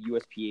play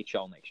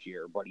USPHL next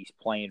year, but he's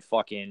playing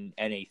fucking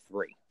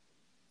NA3.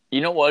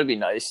 You know what would be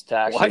nice to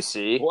actually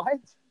see? What?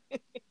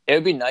 It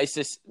would be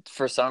nice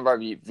for some of our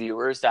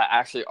viewers that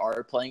actually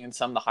are playing in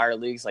some of the higher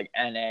leagues like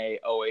NA,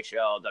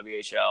 OHL,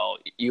 WHL,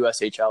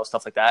 USHL,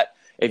 stuff like that.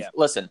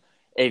 Listen,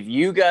 if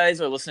you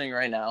guys are listening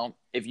right now,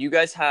 if you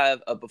guys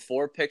have a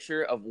before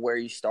picture of where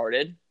you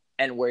started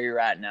and where you're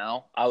at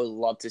now, I would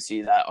love to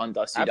see that on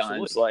Dusty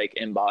Dimes like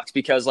inbox,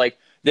 because like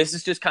this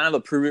is just kind of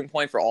a proving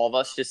point for all of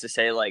us, just to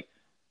say like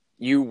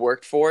you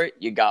worked for it,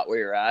 you got where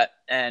you're at.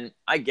 And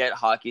I get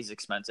hockey's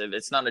expensive.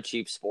 It's not a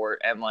cheap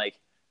sport. And like,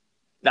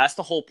 that's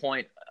the whole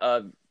point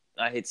of,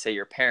 I hate to say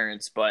your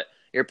parents, but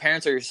your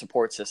parents are your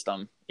support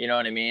system. You know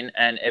what I mean?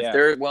 And if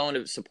they're willing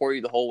to support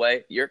you the whole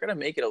way, you're going to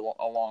make it a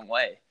long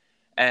way.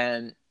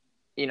 And,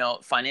 you know,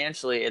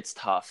 financially it's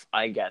tough.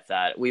 I get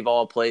that. We've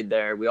all played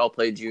there. We all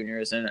played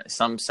juniors in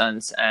some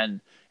sense,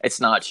 and it's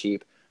not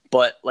cheap.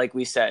 But like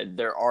we said,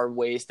 there are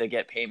ways to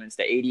get payments.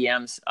 The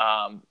ADMs,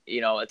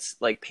 you know, it's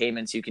like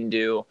payments you can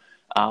do.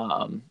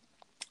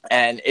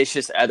 And it's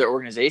just other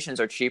organizations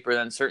are cheaper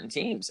than certain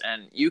teams.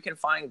 And you can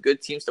find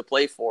good teams to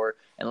play for.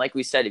 And like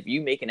we said, if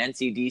you make an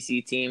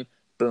NCDC team,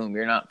 boom,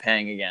 you're not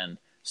paying again.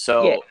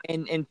 So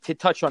and to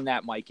touch on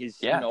that, Mike,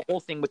 is you know, whole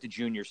thing with the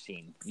juniors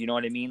team. You know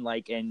what I mean?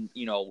 Like, and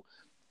you know,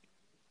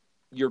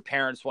 your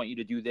parents want you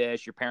to do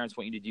this, your parents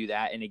want you to do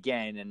that. And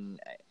again, and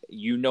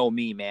you know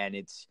me, man,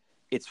 it's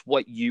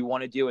what you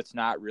want to do. It's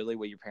not really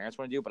what your parents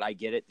want to do, but I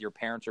get it. Your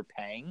parents are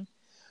paying.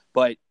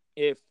 But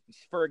if,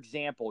 for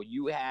example,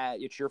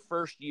 it's your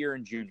first year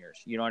in juniors,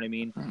 you know what I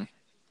mean? Mm-hmm.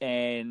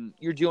 And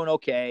you're doing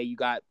okay. You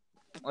got,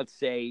 let's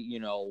say, you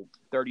know,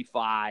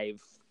 35,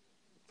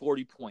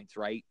 40 points,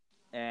 right?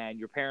 And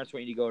your parents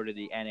want you to go to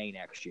the NA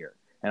next year.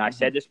 And I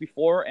said this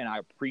before, and I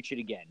preach it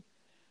again.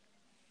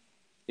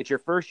 It's your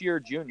first year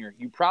of junior.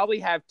 You probably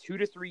have 2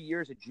 to 3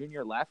 years of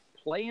junior left.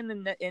 Play in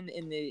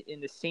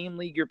the same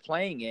league you're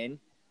playing in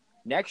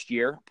next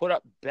year. Put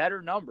up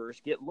better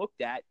numbers. Get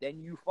looked at.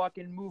 Then you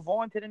fucking move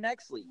on to the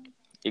next league.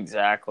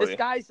 Exactly. The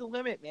sky's the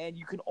limit, man.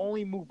 You can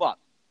only move up.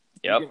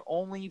 Yep. You can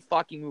only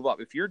fucking move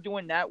up. If you're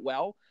doing that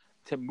well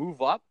to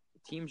move up,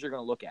 teams are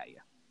going to look at you.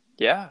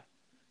 Yeah.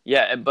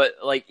 Yeah, but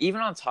like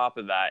even on top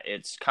of that,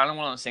 it's kind of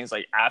one of those things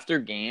like after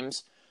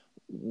games,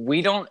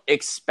 we don't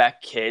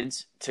expect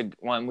kids to,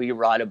 when we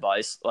ride a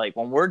bus, like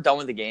when we're done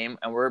with the game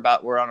and we're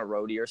on a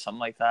roadie or something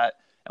like that,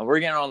 and we're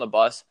getting on the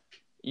bus,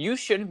 you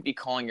shouldn't be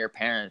calling your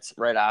parents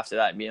right after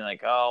that and being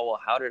like, oh, well,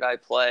 how did I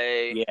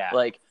play? Yeah.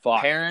 Like,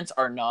 parents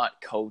are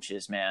not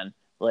coaches, man.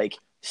 Like,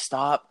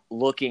 stop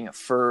looking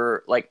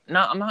for, like,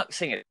 I'm not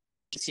saying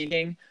it's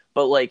seeking,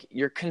 but like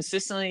you're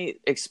consistently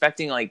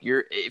expecting, like,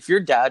 if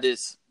your dad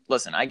is,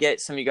 listen, I get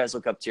some of you guys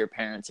look up to your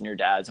parents and your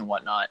dads and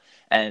whatnot,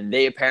 and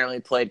they apparently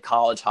played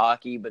college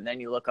hockey, but then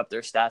you look up their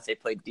stats, they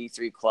played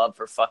D3 club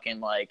for fucking,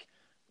 like,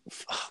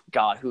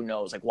 God, who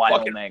knows, like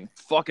Wyoming.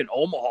 Fucking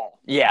Omaha.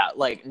 Yeah,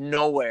 like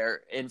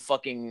nowhere in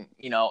fucking,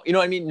 you know what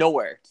I mean?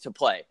 Nowhere to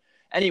play.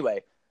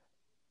 Anyway,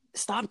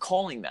 stop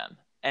calling them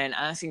and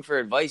asking for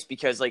advice,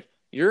 because, like,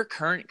 your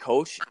current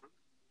coach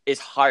is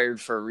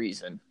hired for a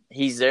reason.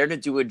 He's there to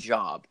do a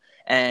job.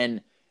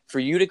 And for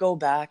you to go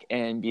back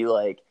and be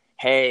like,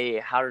 hey,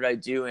 how did I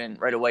do? And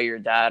right away your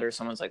dad or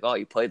someone's like, oh,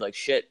 you played like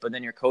shit. But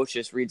then your coach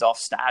just reads off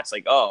stats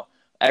like, oh,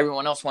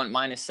 everyone else went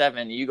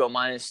 -7, you go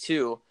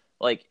 -2.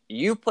 Like,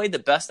 you played the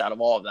best out of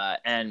all of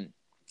that. And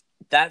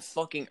that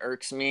fucking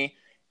irks me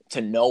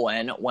to no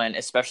end when,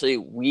 especially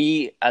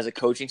we as a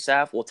coaching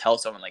staff will tell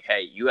someone like,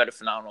 hey, you had a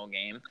phenomenal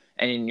game.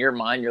 And in your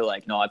mind, you're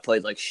like, no, I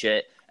played like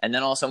shit. And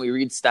then all of a sudden we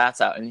read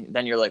stats out and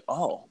then you're like,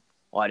 oh,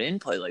 well, I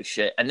didn't play like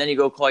shit. And then you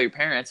go call your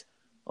parents.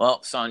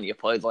 Well, son, you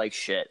played like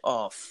shit.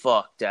 Oh,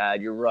 fuck,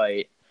 Dad, you're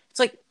right. It's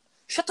like,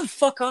 shut the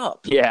fuck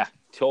up. Yeah,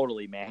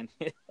 totally, man.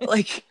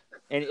 Like,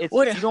 and it's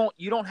what?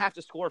 You don't have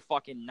to score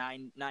fucking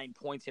nine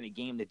points in a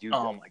game to do.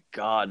 Oh that. my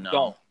God, no.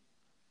 Don't.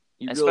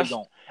 You really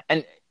don't.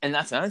 And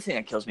that's another thing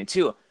that kills me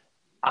too.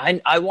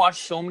 I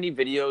watch so many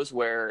videos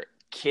where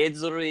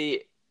kids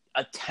literally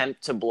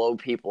attempt to blow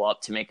people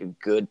up to make a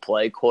good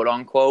play, quote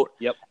unquote.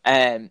 Yep.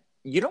 And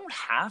you don't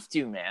have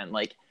to, man.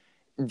 Like,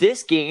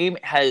 this game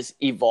has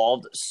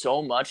evolved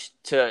so much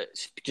to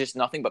just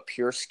nothing but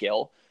pure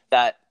skill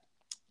that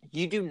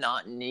you do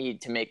not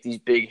need to make these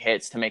big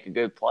hits to make a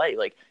good play.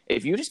 Like,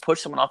 if you just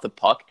push someone off the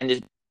puck and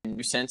just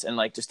nuisance and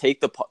like just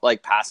take the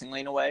like passing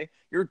lane away,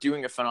 you're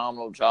doing a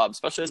phenomenal job.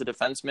 Especially as a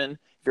defenseman,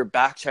 if you're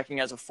back checking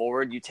as a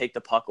forward, you take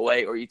the puck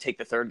away or you take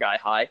the third guy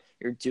high,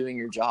 you're doing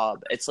your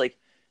job. It's like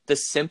the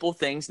simple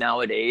things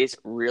nowadays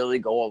really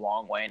go a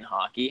long way in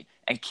hockey,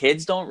 and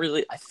kids don't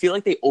really, I feel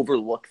like they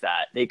overlook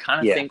that. They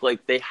kind of think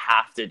like they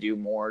have to do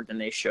more than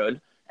they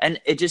should, and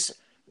it just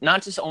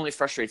not just only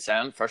frustrates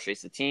them,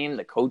 frustrates the team,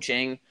 the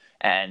coaching,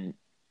 and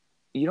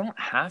you don't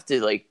have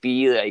to like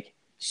be like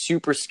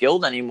super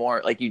skilled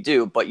anymore like you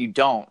do, but you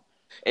don't.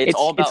 It's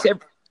all about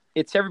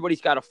it's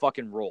everybody's got a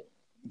fucking role.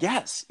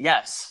 Yes.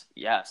 That's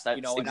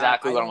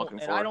exactly what I'm looking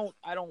for. And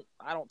I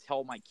don't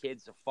tell my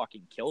kids to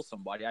fucking kill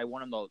somebody. I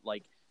want them to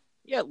like,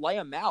 lay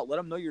them out, let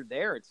them know you're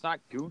there. It's not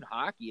goon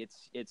hockey.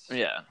 It's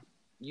Exactly.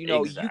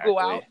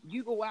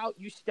 you go out,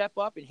 you step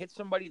up and hit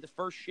somebody the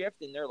first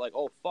shift, and they're like,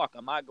 oh fuck,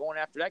 I'm not going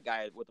after that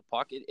guy with the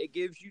puck. It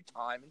gives you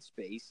time and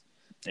space.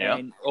 Yeah.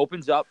 And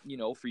opens up,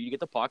 for you to get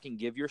the puck and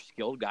give your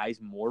skilled guys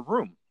more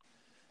room.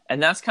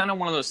 And that's kind of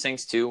one of those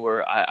things, too,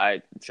 where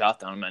I jot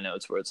down in my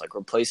notes where it's like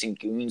replacing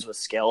goons with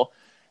skill.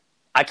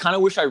 I kind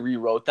of wish I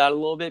rewrote that a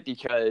little bit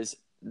because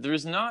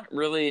there's not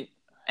really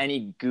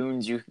any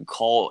goons you can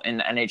call in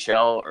the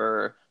NHL,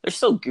 or there's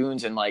still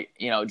goons in like,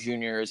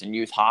 juniors and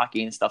youth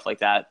hockey and stuff like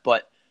that.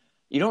 But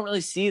you don't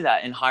really see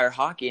that in higher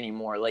hockey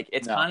anymore. Like,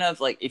 it's kind of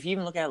like, if you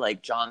even look at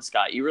like John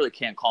Scott, you really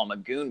can't call him a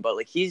goon, but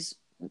like he's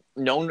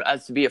known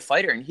as to be a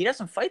fighter, and he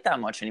doesn't fight that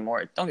much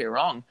anymore. Don't get me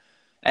wrong.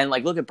 And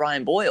like, look at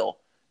Brian Boyle.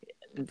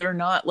 They're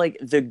not like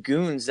the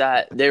goons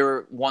that they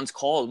were once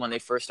called when they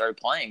first started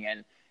playing.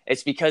 And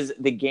it's because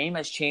the game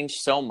has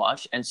changed so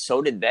much, and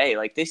so did they.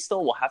 Like, they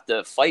still will have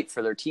to fight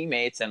for their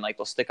teammates, and like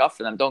they'll stick up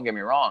for them. Don't get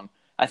me wrong.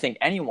 I think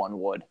anyone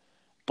would.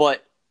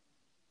 But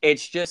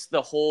it's just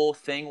the whole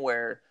thing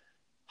where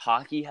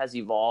hockey has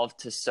evolved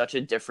to such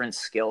a different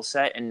skill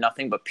set and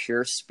nothing but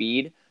pure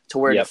speed, to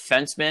where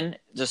defensemen,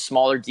 just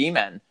smaller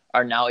D-men,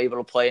 are now able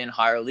to play in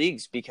higher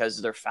leagues because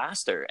they're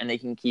faster and they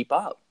can keep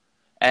up.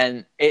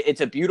 And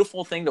it's a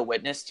beautiful thing to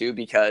witness, too,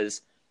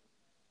 because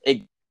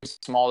it gives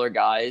smaller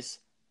guys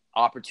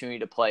opportunity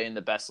to play in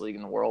the best league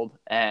in the world.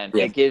 And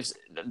it gives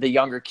the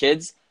younger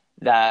kids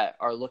that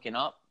are looking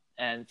up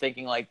and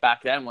thinking, like,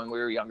 back then when we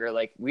were younger,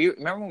 like,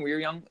 remember when we were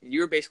young,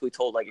 you were basically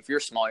told, like, if you're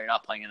small, you're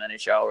not playing in the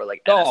NHL or,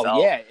 like, NFL.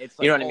 Oh, yeah. It's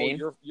like, you know what I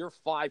mean? You're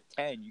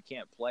 5'10", you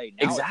can't play.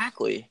 Now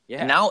exactly.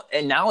 Yeah.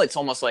 Now it's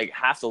almost like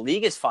half the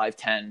league is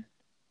 5'10",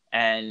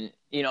 and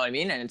you know what I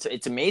mean? And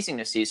it's amazing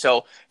to see.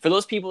 So for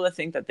those people that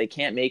think that they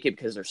can't make it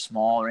because they're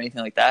small or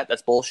anything like that,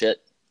 that's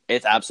bullshit.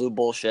 It's absolute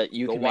bullshit.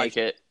 You can make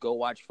it. Go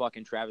watch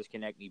fucking Travis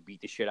Konechny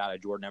beat the shit out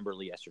of Jordan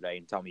Eberle yesterday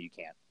and tell me you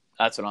can't.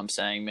 That's what I'm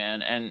saying,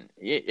 man. And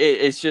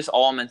it's just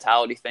all a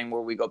mentality thing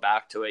where we go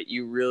back to it.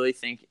 You really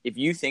think, if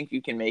you think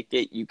you can make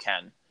it, you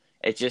can.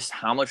 It's just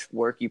how much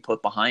work you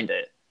put behind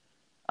it.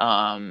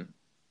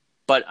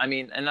 But I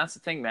mean, and that's the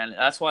thing, man.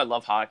 That's why I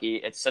love hockey.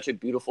 It's such a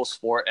beautiful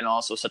sport and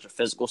also such a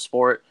physical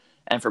sport.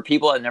 And for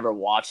people that never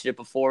watched it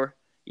before,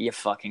 you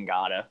fucking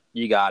gotta.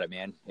 You got it,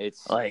 man.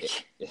 It's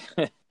like,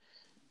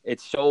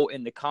 it's so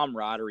in the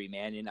camaraderie,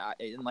 man.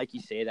 And like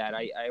you say that,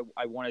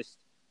 I want to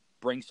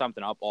bring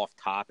something up off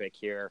topic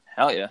here.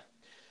 Hell yeah.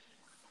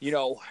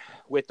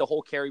 With the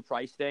whole Carey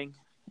Price thing,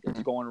 it's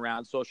going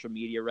around social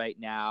media right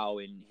now,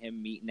 and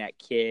him meeting that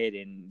kid.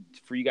 And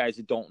for you guys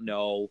that don't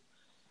know,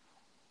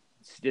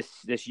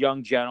 this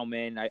young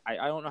gentleman, I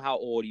don't know how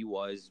old he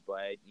was,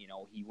 but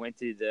he went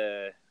to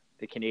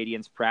the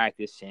Canadians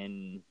practice,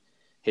 and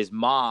his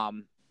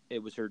mom,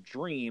 it was her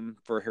dream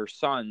for her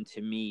son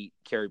to meet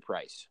Carey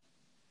Price,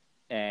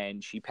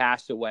 and she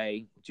passed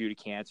away due to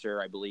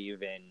cancer, I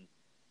believe, and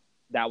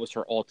that was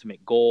her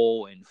ultimate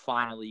goal. And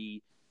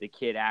finally the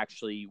kid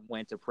actually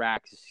went to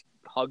practice,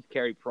 hugged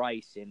Carey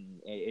Price,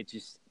 and it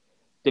just,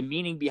 the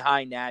meaning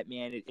behind that,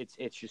 man,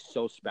 it's just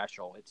so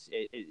special.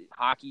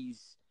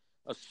 Hockey's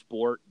a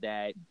sport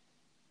that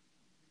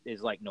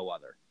is like no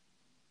other.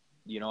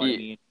 You know what I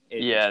mean?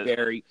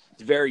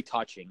 It's very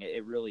touching.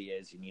 It really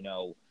is. And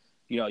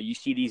you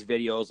see these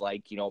videos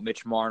like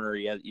Mitch Marner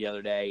the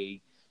other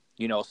day.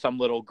 Some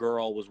little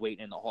girl was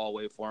waiting in the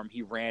hallway for him.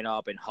 He ran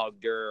up and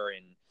hugged her,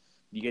 and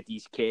you get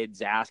these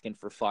kids asking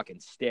for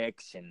fucking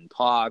sticks and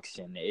pucks,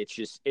 and it's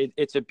just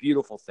it's a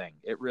beautiful thing.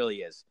 It really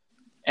is.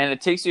 And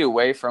it takes you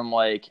away from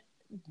like,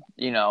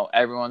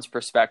 everyone's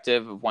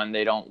perspective of when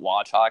they don't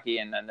watch hockey,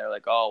 and then they're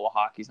like, oh, well,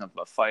 hockey's nothing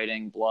but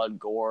fighting, blood,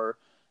 gore.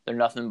 They're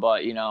nothing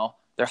but,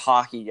 they're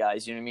hockey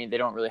guys. You know what I mean? They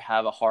don't really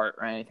have a heart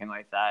or anything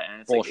like that.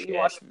 And it's Bullshit. like, you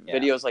watch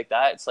videos like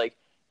that, it's like,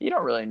 you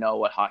don't really know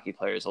what hockey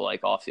players are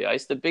like off the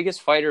ice. The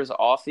biggest fighters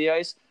off the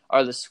ice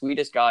are the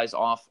sweetest guys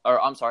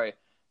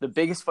the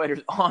biggest fighters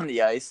on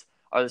the ice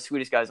are the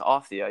sweetest guys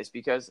off the ice,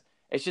 because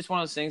it's just one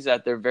of those things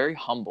that they're very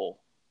humble.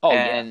 Oh,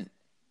 and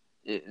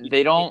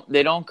they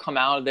don't come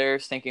out of there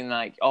thinking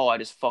like, oh, I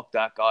just fucked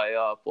that guy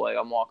up. Like,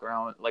 I'm walking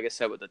around, like I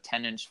said, with a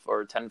 10-inch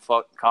or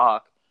 10-foot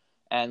cock,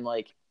 and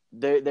like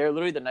they're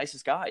literally the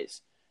nicest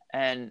guys,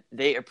 and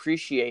they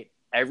appreciate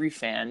every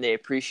fan. They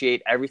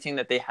appreciate everything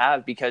that they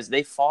have, because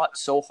they fought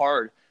so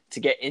hard to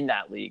get in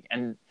that league,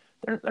 and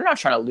they're not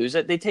trying to lose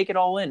it. They take it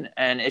all in,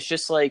 and it's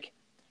just like,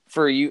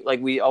 for you,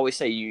 like we always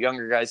say, you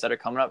younger guys that are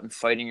coming up and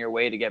fighting your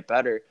way to get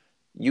better,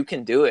 you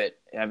can do it.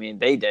 I mean,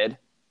 they did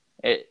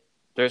it.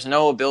 There's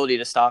no ability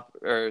to stop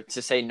or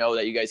to say no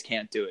that you guys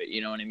can't do it.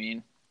 You know what I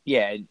mean?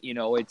 Yeah,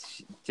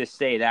 it's to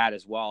say that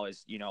as well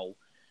as, you know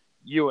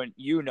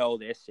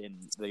this,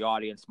 and the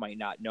audience might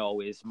not know,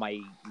 is my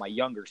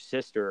younger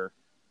sister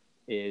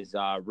is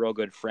real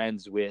good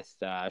friends with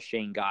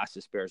Shane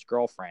Gostisbehere's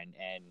girlfriend,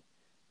 and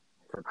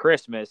for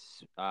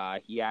Christmas,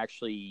 he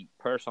actually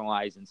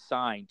personalized and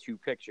signed 2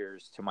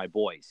 pictures to my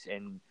boys,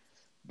 and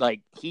like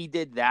he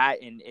did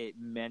that, and it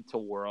meant the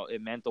world to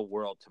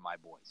my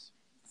boys.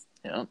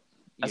 Yeah.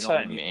 That's what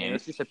I mean. And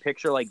it's just a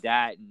picture like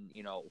that, and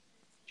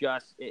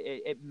just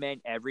it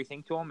meant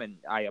everything to him. And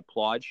I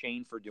applaud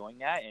Shane for doing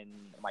that, and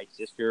my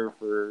sister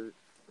for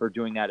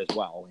doing that as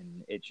well.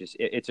 And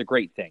it's a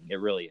great thing. It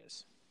really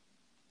is.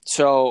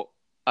 So,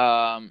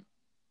 not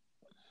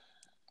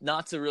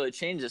to really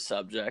change the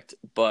subject,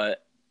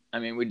 but I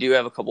mean, we do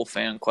have a couple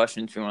fan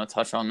questions. If you want to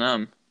touch on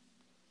them.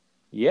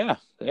 Yeah.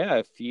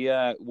 If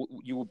you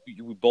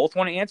both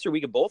want to answer, we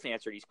can both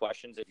answer these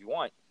questions if you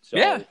want. So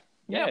yeah.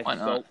 Why not?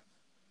 So,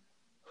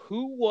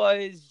 who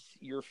was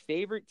your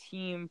favorite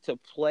team to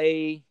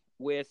play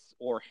with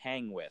or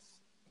hang with?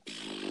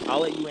 I'll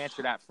let you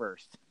answer that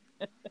first.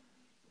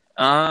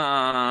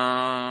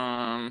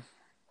 In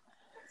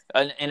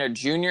a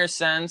junior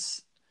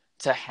sense,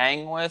 to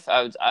hang with,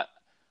 I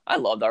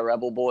loved our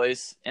Rebel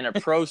boys. In a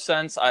pro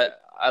sense, I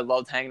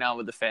loved hanging out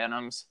with the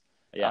Phantoms.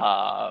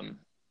 Yeah.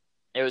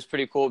 It was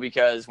pretty cool,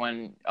 because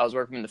when I was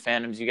working with the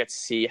Phantoms, you get to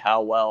see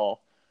how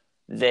well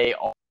they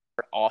are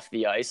off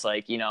the ice,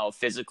 like,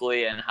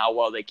 physically, and how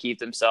well they keep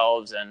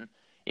themselves. And,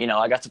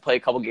 I got to play a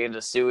couple games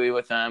of Suey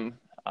with them.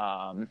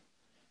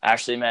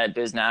 Actually met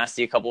Biz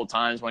Nasty a couple of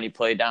times when he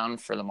played down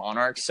for the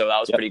Monarchs. So that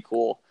was pretty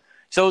cool.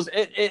 So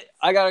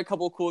I got a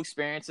couple of cool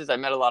experiences. I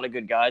met a lot of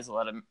good guys.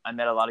 I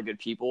met a lot of good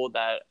people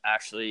that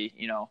actually,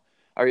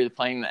 are either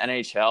playing in the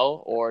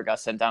NHL or got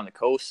sent down the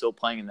coast, still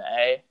playing in the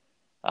A.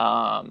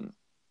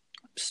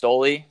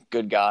 Stoli,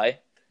 good guy.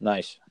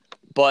 Nice.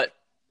 But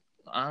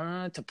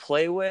to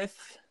play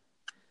with,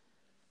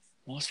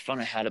 most fun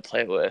I had to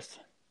play with.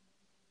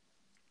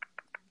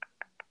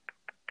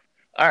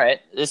 All right,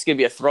 this could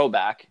be a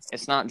throwback.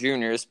 It's not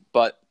juniors,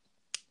 but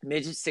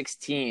midget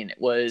 16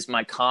 was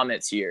my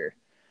Comets year.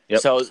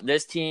 Yep. So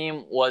this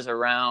team was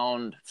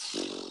around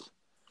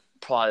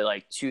probably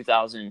like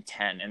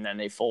 2010, and then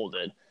they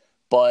folded.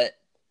 But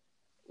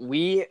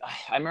I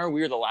remember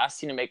we were the last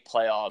team to make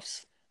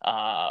playoffs.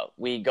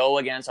 We go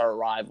against our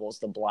rivals,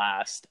 the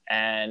Blast,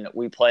 and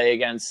we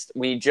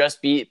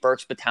just beat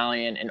Burke's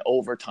Battalion in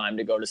overtime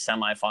to go to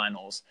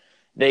semifinals.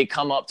 They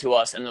come up to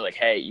us and they're like,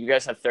 hey, you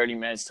guys have 30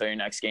 minutes till your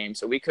next game.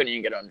 So we couldn't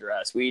even get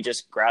undressed. We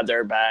just grabbed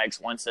our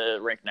bags, went to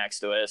the rink next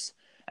to us,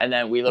 and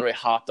then we literally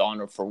hopped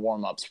on for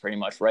warm-ups pretty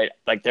much, right?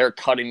 Like, they're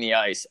cutting the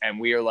ice, and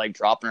we are like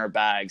dropping our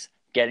bags,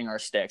 getting our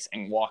sticks,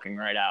 and walking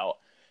right out.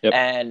 Yep.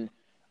 And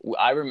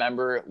I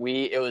remember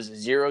it was a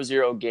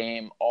 0-0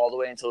 game all the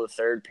way until the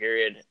third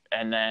period,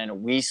 and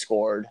then we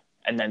scored,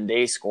 and then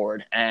they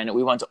scored, and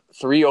we went to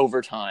 3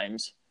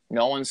 overtimes.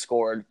 No one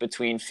scored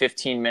between 5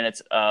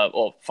 minutes of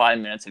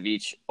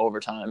each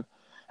overtime,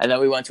 and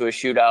then we went to a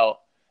shootout.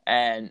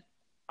 And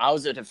I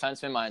was a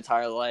defenseman my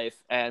entire life,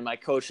 and my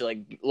coach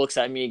looks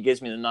at me,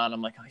 gives me the nod.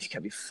 I'm like, oh, you gotta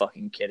be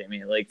fucking kidding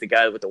me! Like, the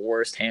guy with the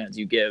worst hands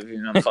you give,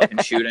 I'm fucking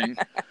shooting.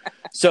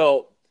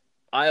 So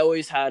I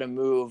always had a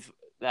move.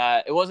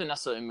 That it wasn't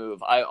necessarily a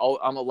move.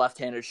 I'm a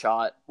left-handed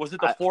shot. Was it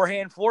the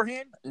forehand?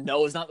 No,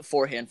 it was not the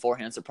forehand,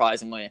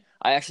 surprisingly.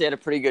 I actually had a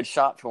pretty good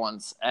shot for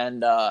once.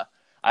 And I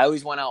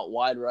always went out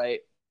wide right,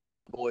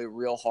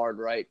 real hard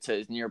right to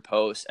his near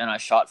post, and I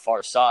shot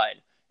far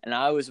side. And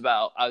I was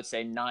about, I would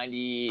say,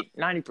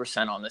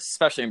 90% on this,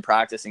 especially in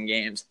practice and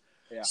games.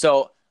 Yeah.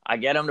 So I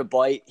get him to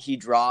bite. He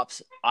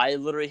drops. I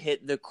literally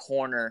hit the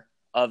corner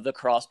of the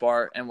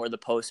crossbar and where the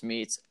post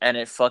meets, and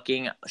it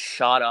fucking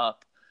shot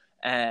up.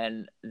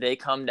 And they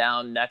come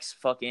down the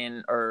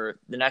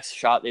next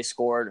shot they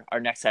scored, our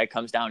next guy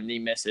comes down and he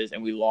misses,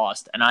 and we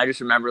lost. And I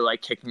just remember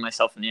kicking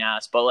myself in the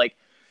ass. But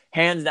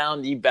hands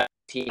down, the best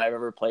team I've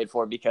ever played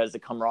for because the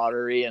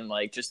camaraderie and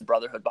like just the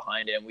brotherhood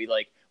behind it. And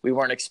we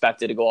weren't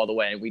expected to go all the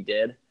way, and we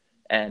did.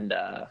 And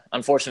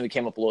unfortunately, we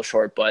came up a little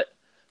short, but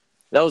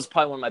that was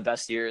probably one of my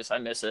best years. I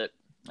miss it.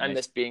 Nice. I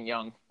miss being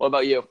young. What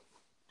about you?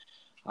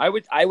 I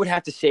would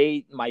have to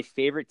say my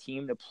favorite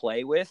team to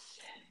play with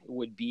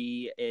would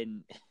be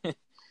in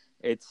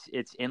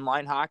it's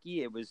inline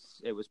hockey. It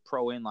was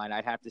pro inline.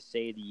 I'd have to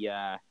say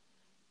the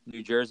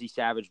New Jersey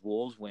Savage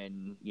Wolves,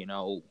 when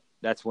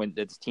that's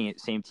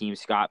same team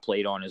Scott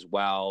played on as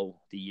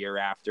well the year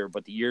after,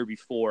 but the year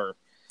before,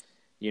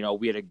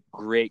 we had a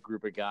great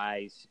group of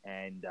guys.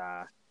 And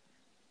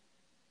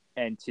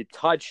to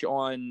touch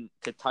on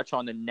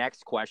the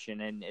next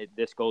question, and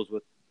this goes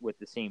with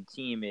the same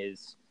team,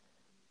 is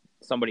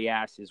somebody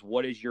asked, is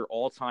what is your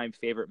all-time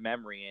favorite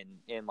memory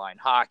in inline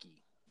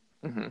hockey?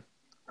 Mm-hmm.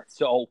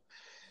 So,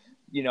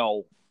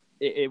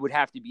 it would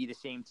have to be the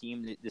same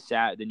team,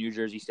 the New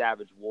Jersey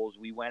Savage Wolves.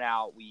 We went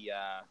out, we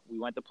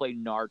went to play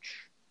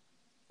Narch.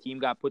 Team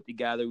got put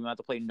together. We went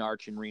to play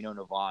Narch in Reno,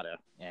 Nevada,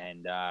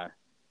 and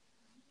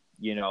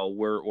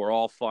we're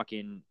all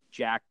fucking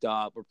jacked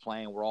up. We're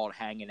playing. We're all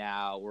hanging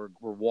out. We're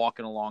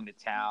walking along the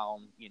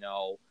town.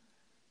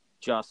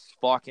 Just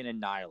fucking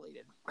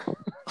annihilated.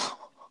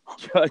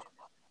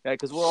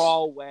 Because we're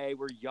all away.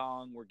 We're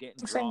young. We're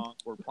getting drunk.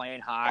 We're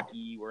playing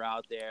hockey. We're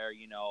out there,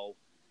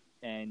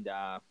 and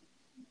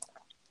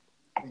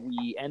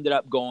we ended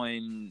up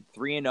going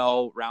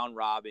 3-0 round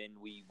robin.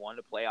 We won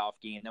the playoff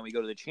game. Then we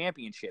go to the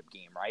championship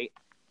game, right?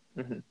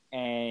 Mm-hmm.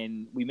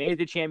 And we made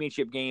the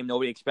championship game.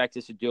 Nobody expects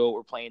us to do it.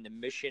 We're playing the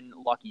Mission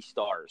Lucky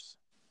Stars,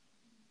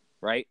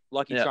 right?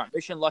 Charms.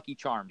 Mission Lucky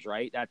Charms,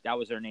 right? That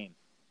was their name.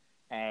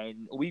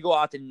 And we go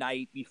out the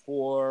night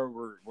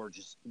before.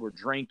 We're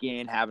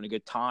drinking, having a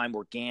good time.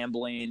 We're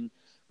gambling.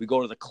 We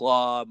go to the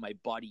club. My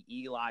buddy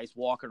Eli's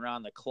walking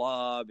around the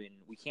club, and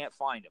we can't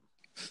find him.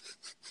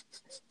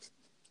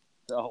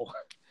 So,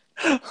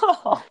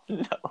 oh,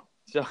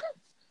 no.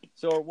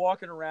 So we're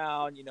walking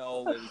around.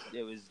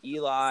 It was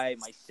Eli,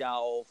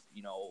 myself,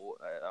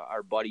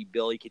 our buddy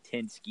Billy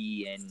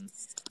Katinsky, and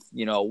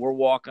we're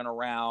walking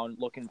around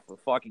looking for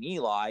fucking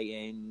Eli,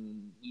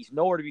 and he's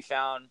nowhere to be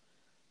found.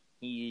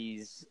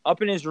 He's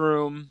up in his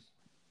room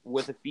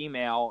with a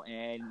female,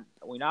 and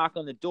we knock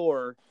on the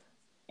door,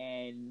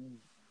 and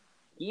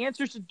he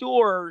answers the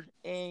door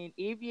in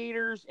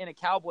aviators and a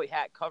cowboy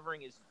hat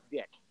covering his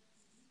dick.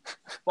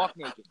 Fuck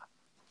naked.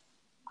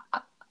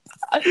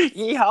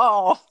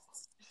 Yeehaw.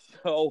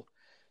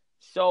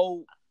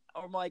 So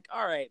I'm like,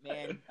 all right,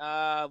 man,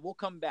 we'll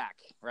come back,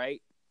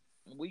 right?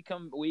 We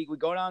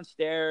go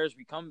downstairs,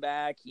 we come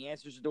back, he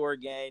answers the door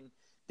again.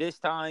 This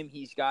time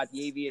he's got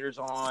the aviators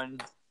on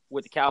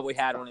with the cowboy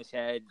hat on his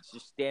head,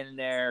 just standing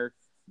there,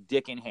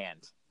 dick in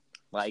hand.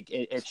 Like,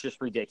 it's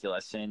just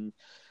ridiculous. And,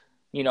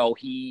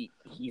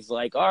 he's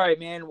like, all right,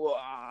 man, well,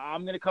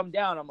 I'm going to come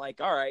down. I'm like,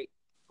 all right.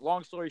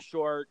 Long story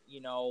short,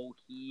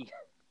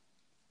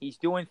 he's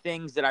doing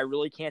things that I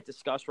really can't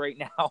discuss right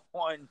now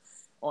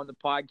on the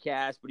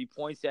podcast, but he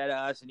points at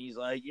us and he's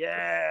like,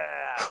 yeah.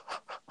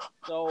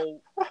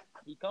 So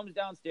he comes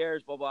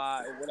downstairs, blah,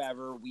 blah, or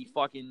whatever. We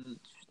fucking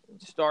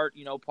start,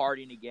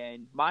 partying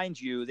again.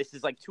 Mind you, this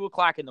is like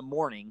 2:00 in the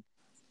morning,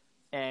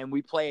 and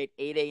we play at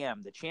 8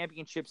 a.m. The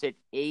championship's at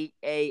 8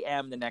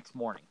 a.m. the next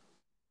morning.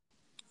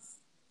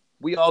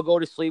 We all go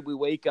to sleep. We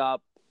wake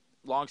up.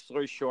 Long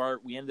story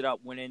short, we ended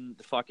up winning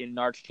the fucking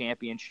Narch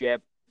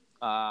championship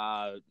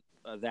that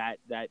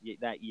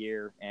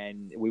year,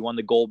 and we won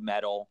the gold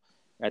medal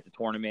at the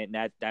tournament.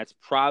 And that's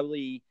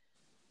probably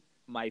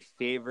my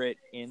favorite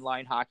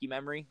inline hockey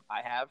memory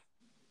I have.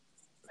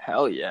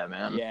 Hell yeah,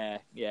 man. Yeah.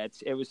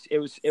 It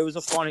was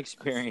a fun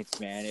experience,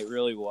 man. It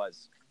really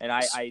was. And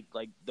I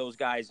like those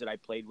guys that I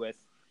played with.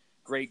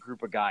 Great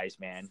group of guys,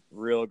 man.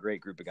 Real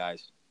great group of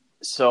guys.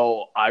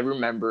 So I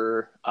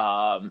remember,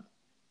 don't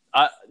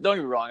get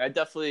me wrong, I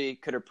definitely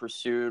could have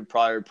pursued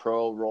probably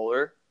pro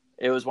roller.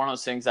 It was one of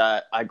those things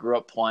that I grew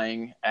up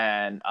playing,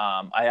 and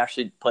I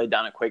actually played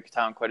down at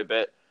Quakertown quite a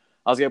bit.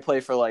 I was going to play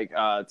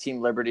for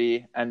Team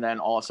Liberty, and then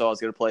also I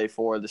was going to play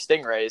for the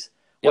Stingrays,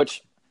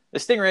 which the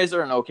Stingrays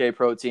are an okay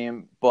pro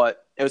team,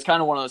 but it was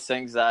kind of one of those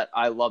things that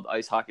I loved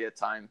ice hockey at the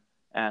time,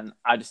 and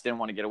I just didn't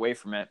want to get away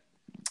from it.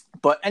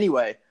 But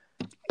anyway,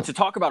 to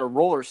talk about a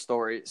roller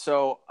story,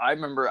 so I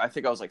remember, I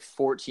think I was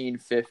 14,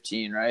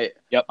 15, right?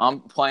 Yep.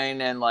 I'm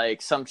playing in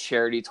some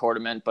charity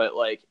tournament, but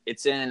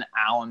it's in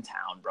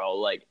Allentown,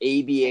 bro.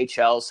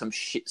 ABHL, some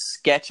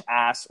sketch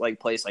ass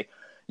place.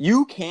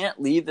 You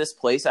can't leave this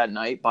place at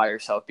night by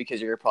yourself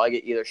because you're probably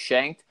get either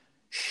shanked,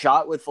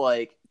 shot with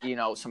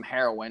some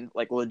heroin,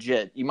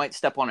 legit. You might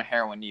step on a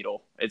heroin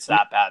needle. It's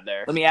that bad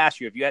there. Let me ask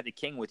you, if you had the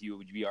king with you,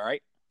 would you be all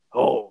right?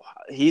 Oh,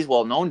 he's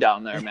well known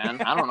down there,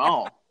 man. I don't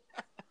know.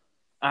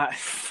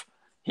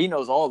 He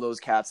knows all those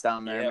cats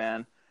down there,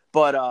 man.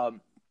 But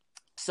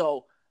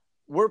so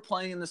we're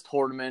playing in this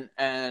tournament,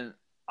 and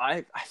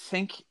I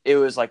think it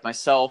was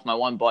myself, my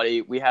one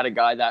buddy. We had a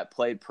guy that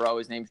played pro.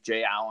 His name's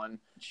Jay Allen.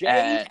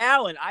 Jay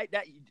Allen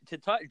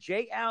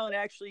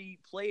actually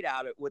played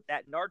out with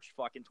that Narch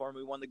fucking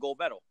tournament. We won the gold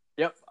medal.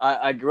 Yep,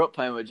 I grew up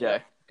playing with Jay. Yeah.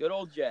 Good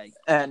old Jay.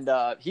 And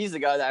he's the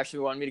guy that actually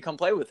wanted me to come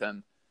play with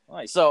him.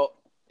 Nice. So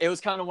it was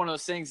kind of one of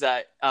those things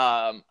that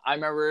I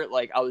remember,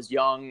 like, I was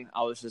young.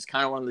 I was just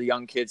kind of one of the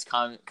young kids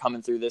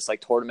coming through this, like,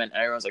 tournament.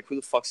 And everyone's like, who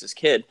the fuck's this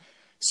kid?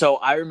 So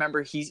I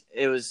remember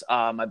it was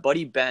my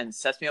buddy Ben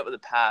sets me up with a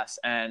pass.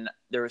 And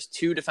there was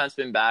 2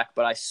 defensemen back,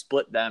 but I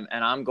split them.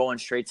 And I'm going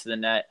straight to the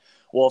net.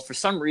 Well, for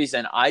some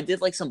reason, I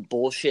did, like, some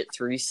bullshit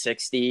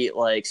 360,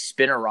 like,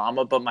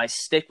 spinorama. But my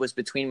stick was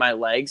between my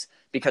legs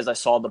because I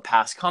saw the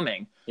pass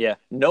coming. Yeah.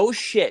 No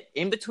shit.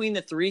 In between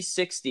the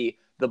 360,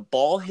 the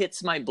ball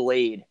hits my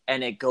blade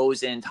and it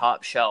goes in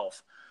top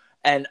shelf.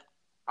 And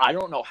I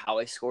don't know how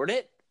I scored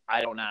it.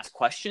 I don't ask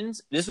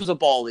questions. This was a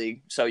ball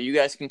league, so you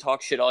guys can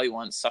talk shit all you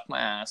want, suck my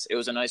ass. It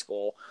was a nice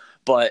goal.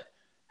 But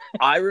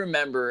I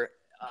remember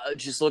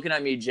just looking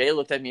at me, Jay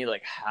looked at me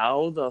like,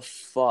 how the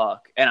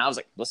fuck? And I was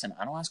like, listen,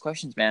 I don't ask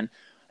questions, man.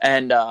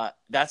 And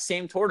that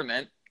same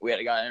tournament, we had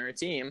a guy on our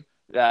team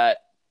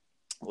that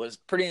was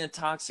pretty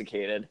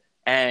intoxicated,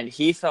 and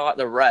he thought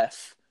the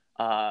ref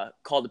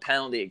called the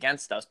penalty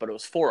against us, but it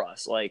was for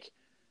us. Like,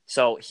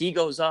 so he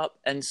goes up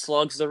and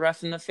slugs the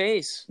ref in the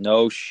face.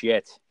 No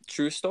shit.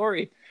 True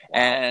story. Wow.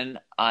 And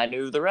I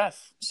knew the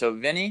ref. So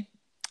Vinny,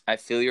 I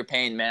feel your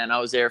pain, man. I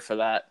was there for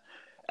that.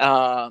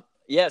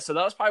 Yeah, so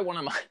that was probably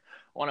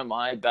one of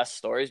my best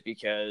stories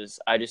because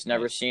I just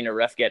never seen a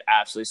ref get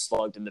absolutely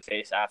slugged in the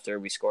face after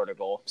we scored a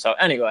goal. So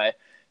anyway,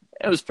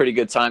 it was a pretty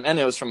good time, and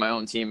it was from my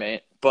own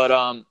teammate. But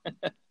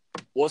what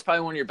was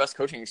probably one of your best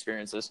coaching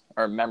experiences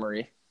or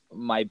memory?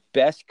 My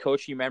best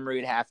coaching memory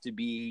would have to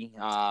be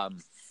I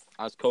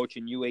was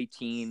coaching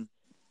U18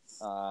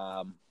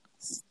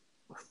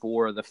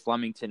 for the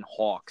Flemington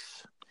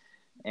Hawks,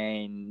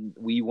 and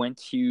we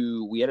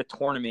had a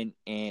tournament,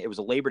 and it was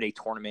a Labor Day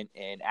tournament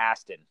in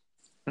Aston.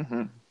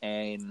 Mm-hmm.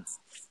 And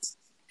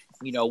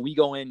we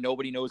go in,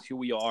 nobody knows who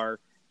we are.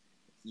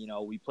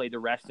 We played the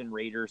Reston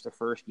Raiders the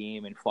first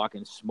game and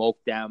fucking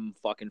smoked them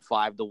fucking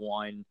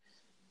 5-1.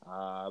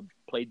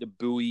 Played the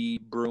Bowie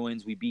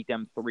Bruins, we beat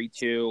them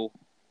 3-2.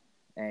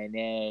 And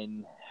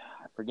then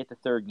I forget the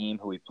third game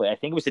who we played. I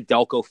think it was the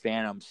Delco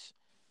Phantoms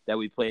that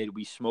we played.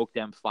 We smoked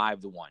them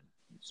 5-1.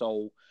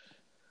 So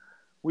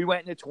we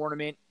went in the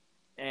tournament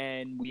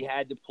and we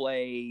had to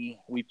play.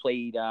 We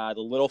played the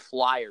Little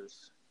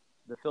Flyers,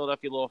 the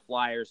Philadelphia Little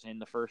Flyers, in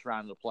the first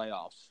round of the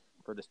playoffs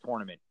for this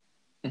tournament.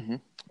 Mm-hmm.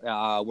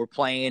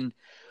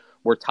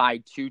 We're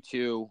tied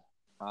 2-2,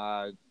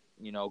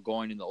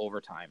 going into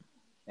overtime.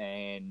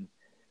 And,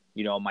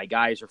 my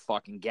guys are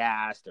fucking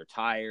gassed. They're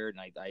tired.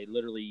 And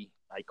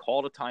I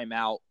called a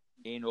timeout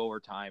in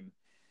overtime.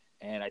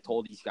 And I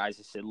told these guys,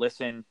 I said,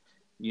 listen,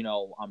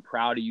 I'm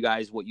proud of you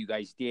guys, what you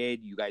guys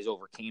did. You guys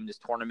overcame this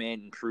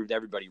tournament and proved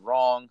everybody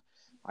wrong.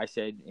 I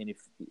said, and if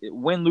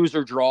win, lose,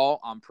 or draw,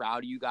 I'm proud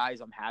of you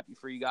guys. I'm happy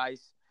for you guys.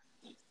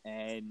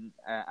 And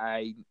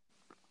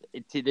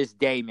to this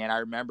day, man, I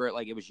remember it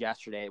like it was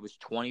yesterday. It was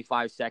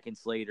 25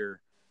 seconds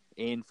later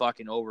in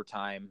fucking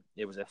overtime.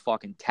 It was a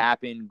fucking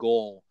tap-in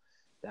goal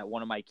that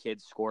one of my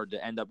kids scored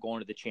to end up going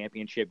to the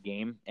championship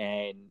game.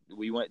 And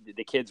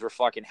the kids were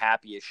fucking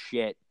happy as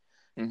shit.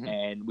 Mm-hmm.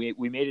 And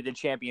we made it the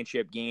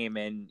championship game,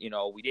 and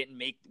we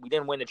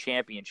didn't win the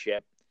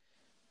championship,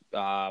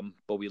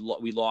 but we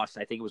lost.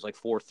 I think it was like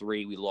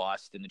 4-3. We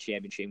lost in the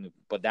championship,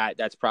 but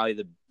that's probably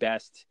the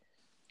best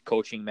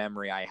coaching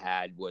memory I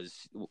had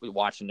was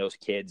watching those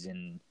kids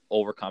and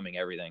overcoming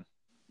everything.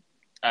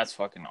 That's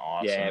fucking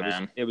awesome. Yeah,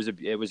 man. It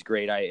was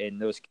great.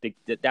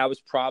 That was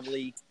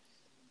probably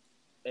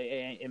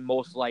and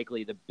most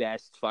likely the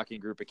best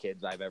fucking group of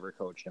kids I've ever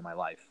coached in my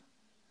life.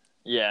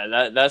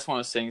 Yeah, that's one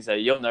of those things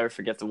that you'll never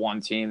forget, the one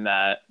team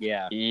that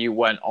you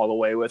went all the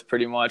way with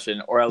pretty much,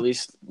 or at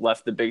least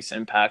left the biggest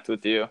impact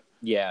with you.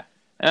 Yeah.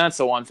 And that's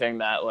the one thing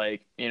that,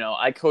 like,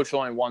 I coached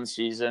only one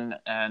season,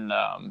 and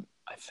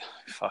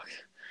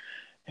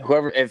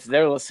whoever, if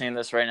they're listening to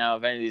this right now,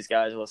 if any of these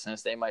guys are listening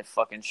to this, they might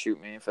fucking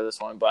shoot me for this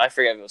one, but I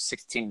forget if it was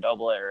 16 AA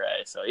or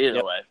A, so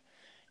either way,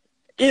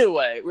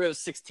 we were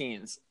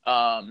 16s.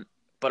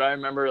 But I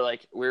remember,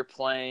 like, we were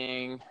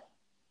playing,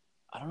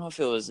 I don't know if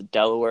it was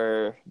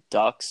Delaware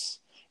Ducks.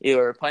 We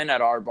were playing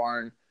at our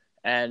barn,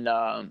 and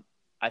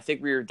I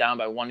think we were down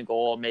by 1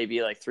 goal,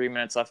 maybe like 3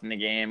 minutes left in the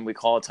game. We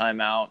call a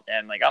timeout,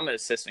 and, like, I'm an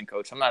assistant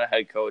coach. I'm not a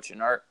head coach,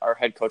 and our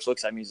head coach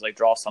looks at me. He's like,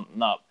 draw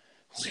something up.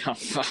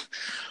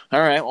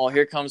 All right, well,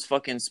 here comes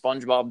fucking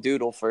SpongeBob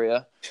Doodle for you.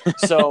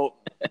 So,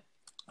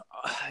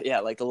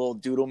 yeah, like the little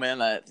doodle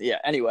man.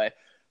 Anyway.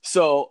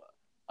 So,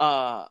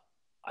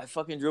 I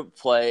fucking drew up a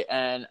play,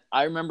 and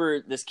I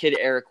remember this kid,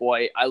 Eric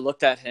White. I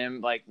looked at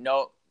him like,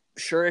 no,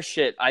 sure as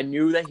shit. I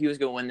knew that he was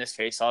going to win this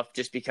faceoff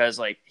just because,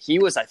 like, he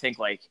was, I think,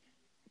 like,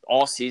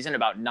 all season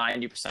about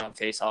 90% of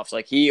faceoffs.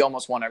 Like, he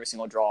almost won every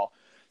single draw.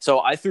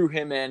 So I threw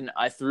him in.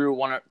 I threw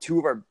two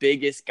of our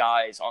biggest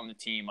guys on the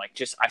team. Like,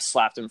 I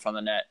slapped him from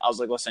the net. I was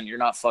like, listen, you're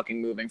not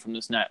fucking moving from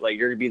this net. Like,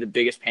 you're going to be the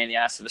biggest pain in the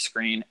ass of the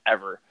screen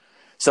ever.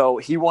 So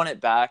he won it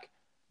back.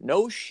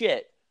 No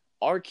shit.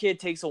 Our kid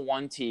takes a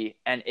 1T,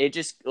 and it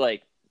just,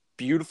 like,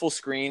 beautiful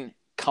screen,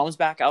 comes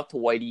back out to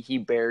Whitey. He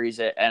buries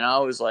it. And I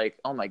was like,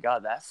 oh, my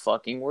God, that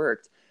fucking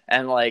worked.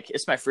 And, like,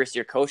 it's my first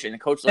year coaching. The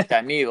coach looked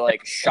at me,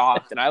 like,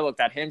 shocked. And I looked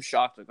at him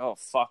shocked, like, oh,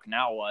 fuck,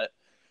 now what?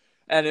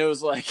 And it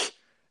was, like,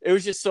 it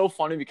was just so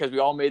funny because we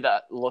all made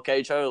that look at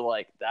each other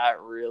like, that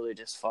really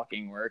just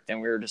fucking worked.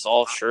 And we were just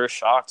all sure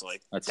shocked,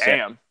 like, That's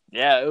damn. sick.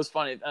 Yeah, it was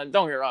funny. Don't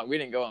get me wrong. We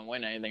didn't go and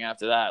win anything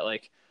after that.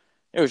 Like,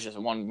 it was just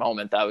one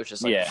moment that was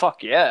just like,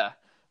 fuck yeah.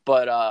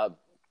 But,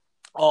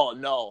 oh,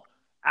 no.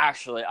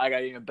 Actually, I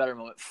got an even better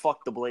moment.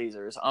 Fuck the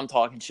Blazers. I'm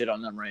talking shit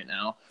on them right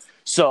now.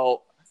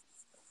 So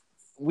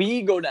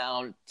we go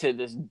down to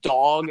this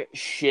dog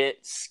shit,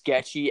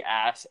 sketchy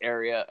ass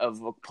area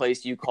of a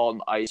place you call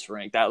an ice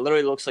rink that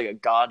literally looks like a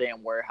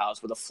goddamn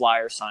warehouse with a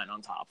flyer sign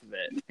on top of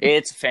it.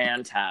 It's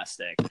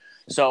fantastic.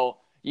 So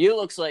it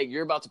looks like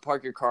you're about to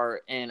park your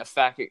car in a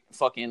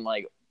fucking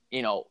like,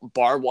 you know,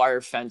 barbed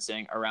wire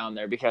fencing around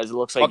there because it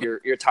looks like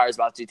your tire's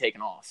about to be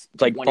taken off.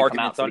 It's like when parking you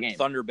come out for the game.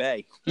 Thunder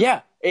Bay.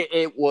 Yeah,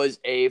 it was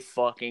a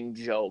fucking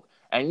joke.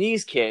 And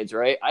these kids,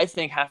 right, I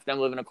think half of them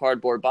live in a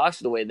cardboard box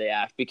the way they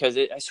act because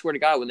I swear to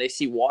God, when they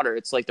see water,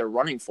 it's like they're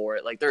running for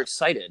it. Like, they're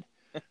excited.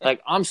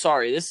 Like, I'm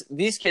sorry.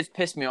 These kids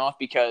piss me off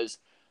because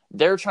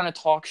they're trying to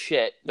talk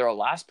shit. They're a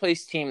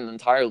last-place team in the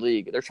entire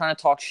league. They're trying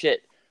to talk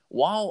shit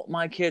while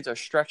my kids are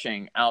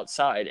stretching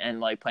outside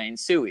and, like, playing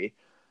suey.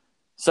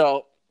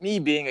 So me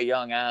being a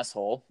young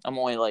asshole, I'm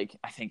only, like,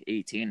 I think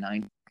 18,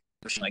 19,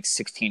 like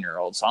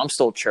 16-year-old, so I'm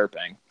still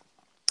chirping.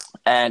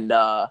 And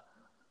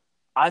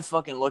I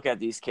fucking look at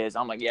these kids.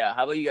 I'm like, yeah,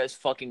 how about you guys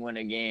fucking win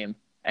a game?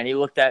 And he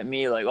looked at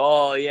me like,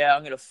 oh, yeah,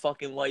 I'm going to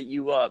fucking light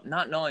you up,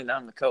 not knowing that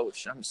I'm the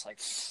coach. And I'm just like,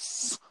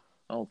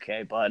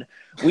 okay, bud.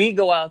 We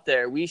go out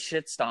there. We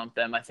shit stomp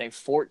them, I think,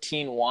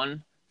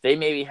 14-1. They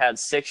maybe had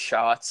 6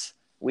 shots.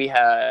 We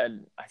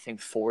had, I think,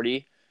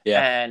 40.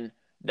 Yeah. And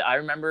I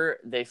remember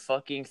they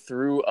fucking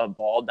threw a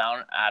ball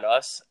down at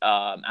us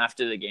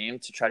after the game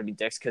to try to be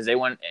dicks because they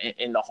went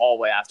in the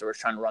hallway afterwards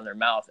trying to run their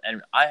mouth.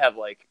 And I had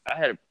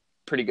a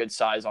pretty good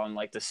size on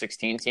like the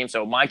 16 team,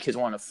 so my kids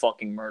want to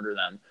fucking murder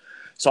them.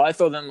 So I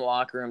throw them in the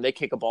locker room, they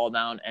kick a ball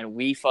down, and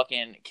we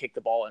fucking kick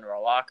the ball into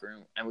our locker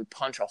room, and we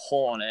punch a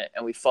hole in it,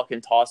 and we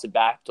fucking toss it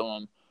back to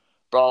them.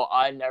 Bro,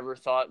 I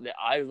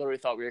literally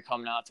thought we were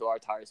coming out to our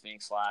tires being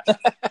slashed.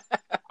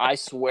 I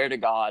swear to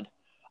God.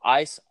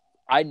 I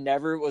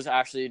never was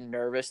actually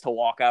nervous to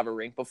walk out of a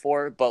rink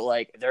before, but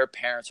like their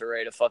parents are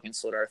ready to fucking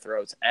slit our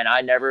throats. And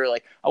I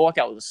walked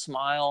out with a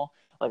smile,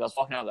 like I was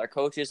walking out with our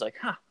coaches, like,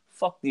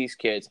 fuck these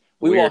kids.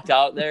 We walked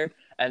out there,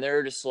 and they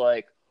were just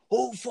like,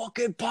 who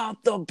fucking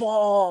popped the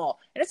ball?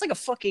 And it's like a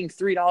fucking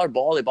 $3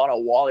 ball they bought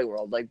at Wally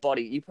World. Like,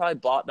 buddy, you probably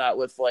bought that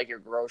with, like, your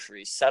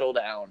groceries. Settle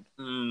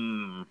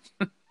down.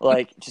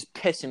 Like, just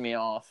pissing me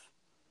off.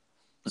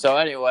 So,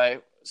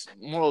 anyway,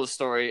 moral of the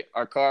story,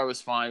 our car was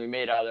fine. We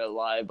made it out of there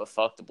alive, but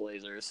fuck the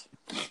Blazers.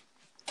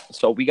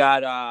 So, we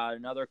got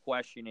another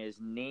question is,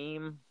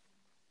 name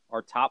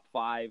our top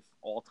 5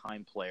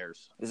 all-time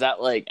players. Is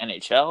that, like,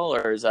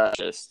 NHL, or is that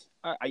just...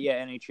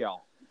 yeah,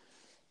 NHL.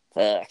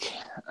 Fuck.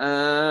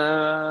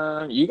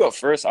 You go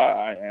first.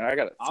 I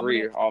got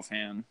 3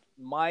 offhand.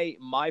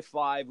 My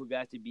 5 would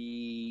have to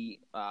be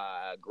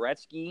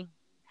Gretzky,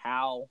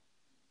 Howe,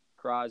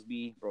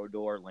 Crosby,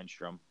 Brodeur,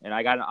 Lindstrom, and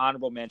I got an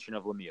honorable mention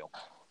of Lemieux.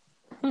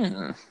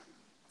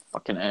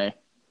 Fucking A.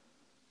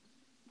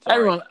 Sorry.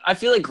 Everyone, I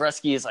feel like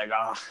Gretzky is like,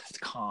 it's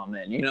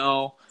common, you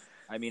know.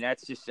 I mean,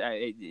 that's just,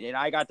 and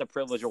I got the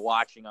privilege of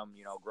watching him,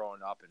 you know,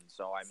 growing up, and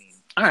so I mean.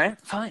 All right,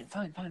 fine.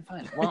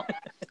 Well,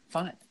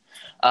 fine.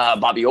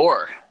 Bobby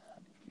Orr.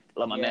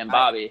 Love my man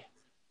Bobby.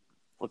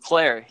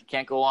 LeClaire.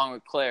 Can't go along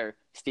with Claire.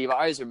 Steve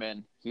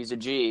Yzerman. He's a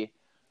G.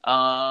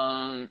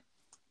 I'm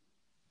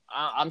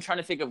trying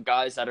to think of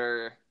guys that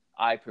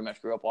I pretty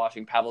much grew up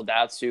watching. Pavel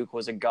Datsyuk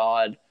was a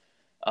god.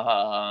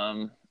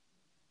 God,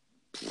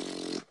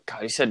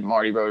 you said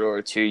Marty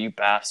Brodeur too, you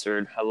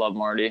bastard. I love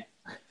Marty.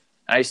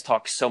 I used to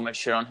talk so much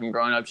shit on him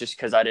growing up just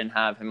because I didn't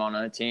have him on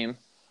a team.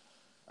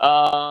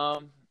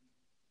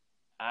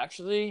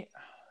 Actually,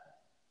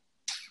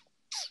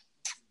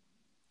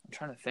 I'm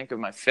trying to think of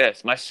my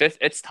 5th. My 5th,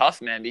 it's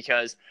tough, man,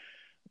 because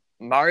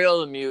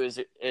Mario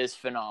Lemieux is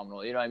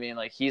phenomenal. You know what I mean?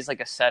 Like, he's like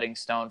a setting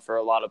stone for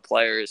a lot of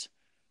players.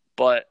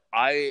 But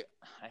I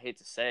hate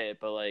to say it,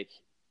 but like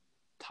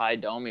Ty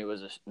Domi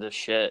was the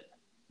shit.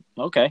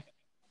 Okay.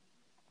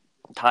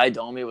 Ty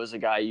Domi was a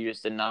guy you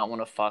just did not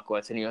want to fuck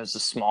with, and he was a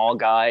small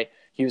guy.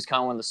 He was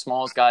kind of one of the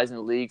smallest guys in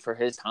the league for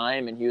his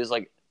time, and he was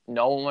like,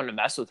 no one wanted to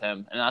mess with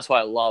him, and that's what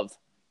I love.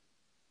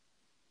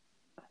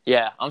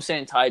 Yeah, I'm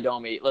saying Ty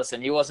Domi.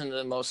 Listen, he wasn't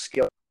the most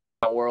skilled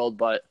in the world,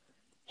 but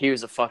he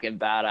was a fucking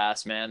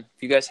badass, man.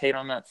 If you guys hate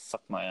on that,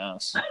 fuck my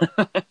ass.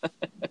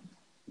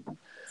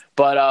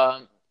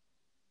 But,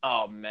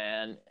 oh,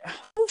 man.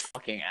 Who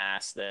fucking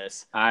asked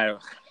this? I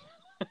don't.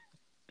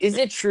 Is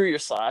it true your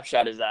slap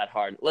shot is that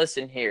hard?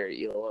 Listen here,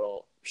 you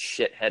little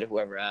shithead,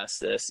 whoever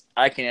asked this.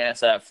 I can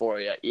answer that for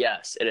you.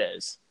 Yes, it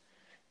is.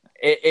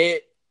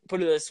 It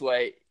put it this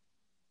way.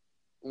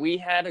 We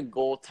had a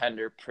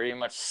goaltender pretty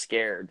much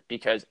scared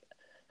because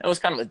it was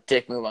kind of a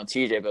dick move on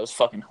TJ, but it was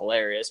fucking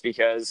hilarious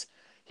because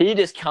He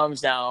just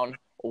comes down,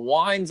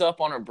 winds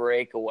up on a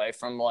breakaway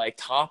from like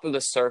top of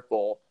the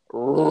circle,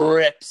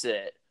 rips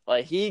it.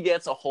 Like he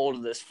gets a hold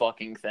of this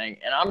fucking thing,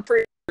 and I'm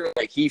pretty sure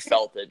like he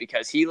felt it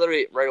because he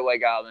literally right away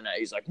got out of the net.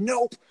 He's like,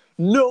 "Nope,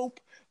 nope,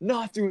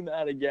 not doing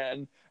that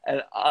again."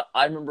 And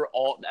I remember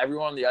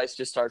everyone on the ice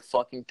just started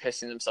fucking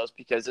pissing themselves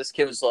because this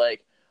kid was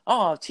like,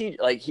 "Oh,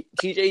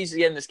 TJ's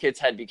getting this kid's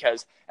head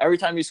because every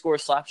time you score a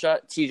slap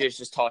shot, TJ's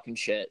just talking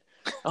shit."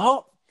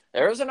 Oh,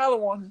 there's another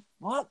one.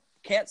 What?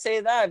 Can't say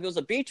that. If it was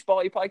a beach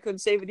ball, you probably couldn't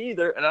save it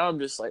either. And I'm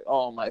just like,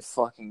 oh my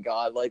fucking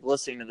God, like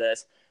listening to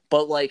this.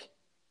 But like,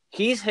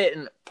 he's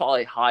hitting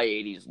probably high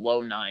 80s,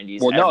 low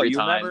 90s Well, no, every you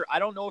time. remember, I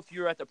don't know if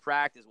you were at the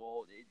practice.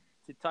 Well,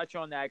 to touch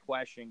on that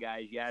question,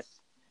 guys, yes,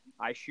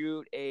 I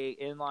shoot a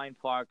inline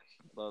puck.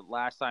 The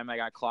last time I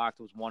got clocked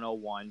was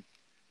 101.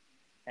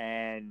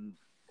 And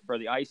for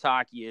the ice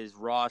hockey is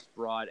Ross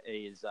brought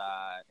his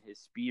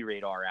speed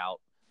radar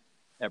out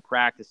at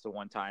practice the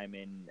one time,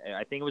 and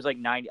I think it was like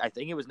 90. I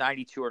think it was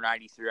 92 or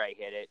 93. I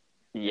hit it.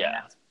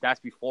 Yeah, that's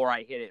before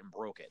I hit it and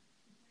broke it.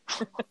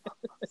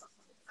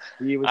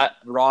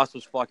 Ross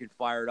was fucking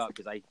fired up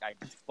because I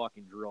just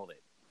fucking drilled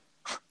it.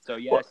 So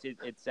yes,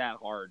 it's that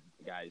hard,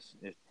 guys.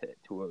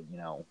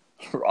 To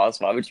Ross,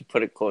 why would you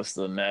put it close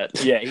to the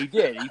net? Yeah, he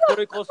did. He put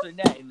it close to the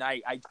net, and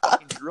I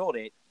fucking drilled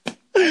it.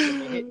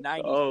 And it hit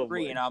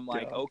 93, and I'm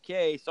like,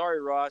 okay, sorry,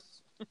 Ross.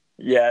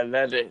 Yeah,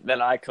 then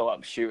I come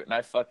up shoot, and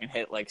I fucking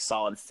hit like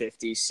solid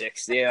 50,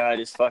 60. And I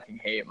just fucking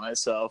hate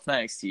myself.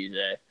 Thanks,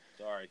 TJ.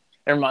 Sorry.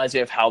 It reminds me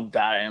of how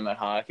bad I am at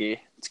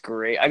hockey. It's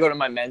great. I go to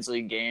my men's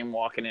league game,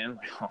 walking in,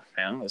 like, oh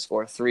man, I'm gonna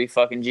score 3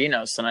 fucking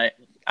Genos tonight.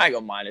 I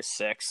go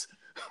 -6.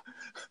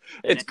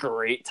 It's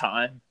great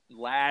time.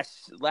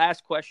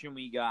 Last question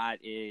we got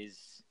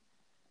is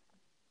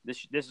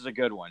this is a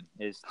good one.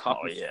 Is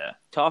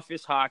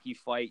toughest hockey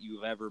fight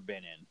you've ever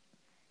been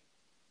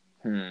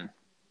in?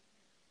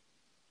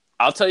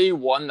 I'll tell you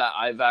one that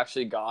I've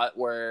actually got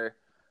where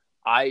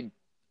I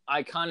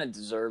kind of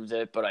deserved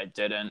it, but I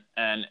didn't,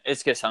 and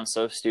it's gonna sound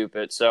so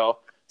stupid. So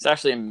it's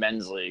actually a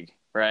men's league,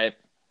 right?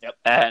 Yep.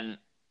 And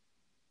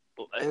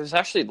it was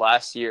actually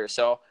last year.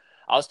 So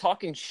I was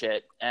talking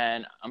shit,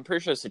 and I'm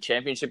pretty sure it's a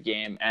championship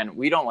game, and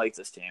we don't like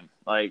this team.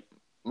 Like,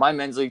 my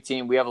men's league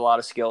team, we have a lot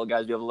of skilled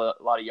guys. We have a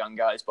lot of young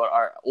guys, but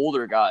our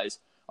older guys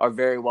are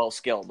very well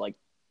skilled. Like,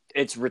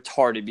 it's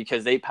retarded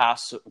because they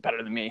pass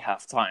better than me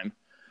half the time.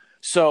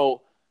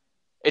 So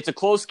it's a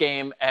close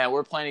game, and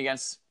we're playing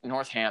against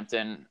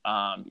Northampton.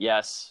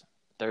 Yes,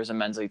 there's a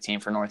men's league team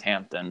for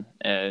Northampton.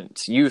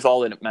 It's youth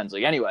all in men's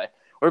league. Anyway,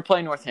 we're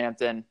playing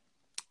Northampton,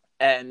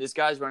 and this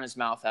guy's running his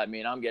mouth at me,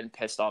 and I'm getting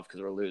pissed off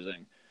because we're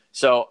losing.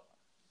 So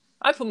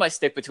I put my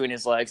stick between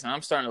his legs, and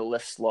I'm starting to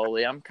lift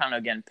slowly. I'm kind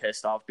of getting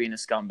pissed off being a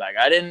scumbag.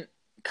 I didn't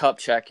cup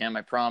check him,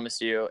 I promise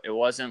you. It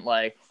wasn't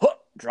like,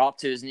 drop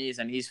to his knees,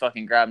 and he's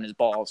fucking grabbing his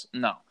balls.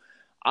 No.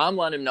 I'm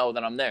letting him know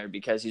that I'm there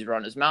because he's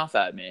running his mouth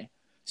at me.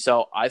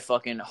 So I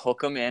fucking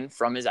hook him in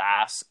from his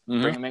ass,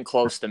 bring him in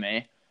close to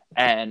me,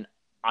 and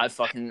I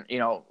fucking,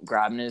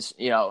 grabbing his,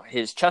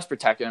 his chest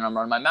protector, and I'm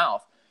running my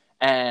mouth.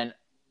 And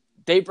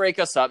they break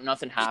us up,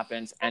 nothing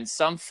happens, and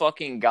some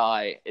fucking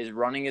guy is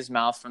running his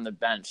mouth from the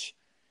bench.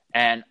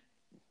 And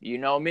you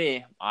know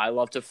me, I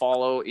love to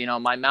follow,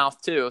 my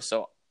mouth too,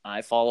 so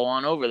I follow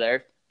on over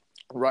there,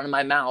 running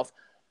my mouth.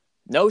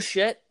 No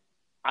shit,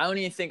 I don't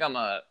even think I'm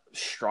a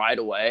stride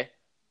away.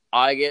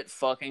 I get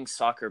fucking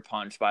sucker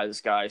punched by this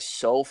guy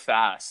so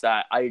fast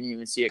that I didn't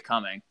even see it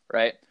coming,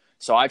 right?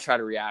 So I try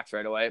to react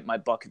right away. My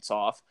bucket's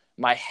off.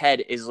 My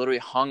head is literally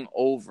hung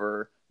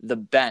over the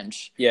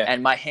bench. Yeah.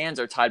 And my hands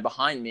are tied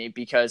behind me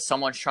because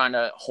someone's trying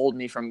to hold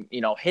me from,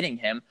 hitting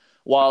him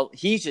while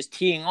he's just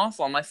teeing off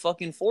on my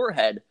fucking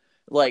forehead.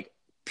 Like,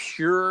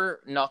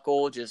 pure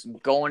knuckle, just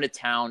going to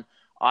town.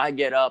 I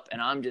get up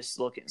and I'm just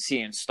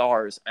seeing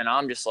stars. And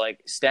I'm just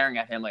like staring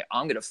at him like,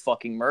 I'm going to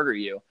fucking murder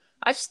you.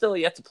 I've still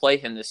yet to play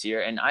him this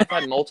year, and I've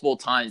had multiple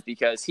times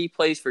because he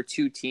plays for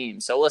 2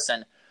 teams. So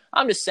listen,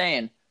 I'm just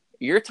saying,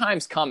 your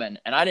time's coming,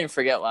 and I didn't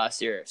forget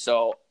last year.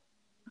 So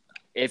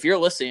if you're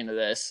listening to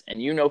this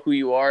and you know who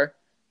you are,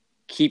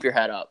 keep your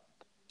head up.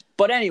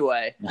 But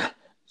anyway,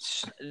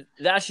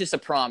 that's just a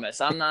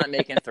promise. I'm not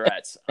making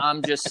threats.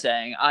 I'm just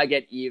saying I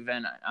get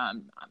even.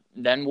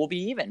 Then we'll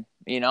be even,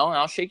 and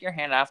I'll shake your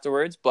hand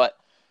afterwards. But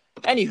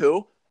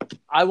anywho,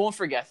 I won't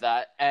forget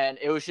that, and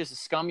it was just a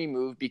scummy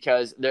move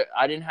because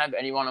I didn't have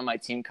anyone on my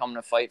team coming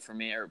to fight for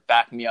me or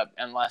back me up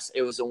unless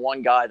it was the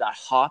one guy that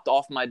hopped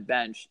off my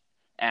bench,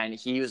 and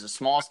he was the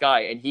smallest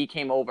guy, and he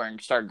came over and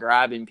started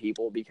grabbing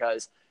people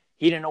because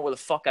he didn't know where the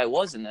fuck I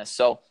was in this.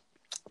 So,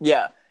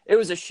 yeah, it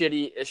was a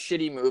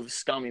shitty move,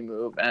 scummy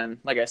move, and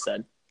like I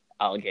said,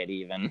 I'll get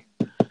even.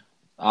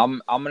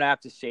 I'm gonna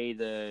have to say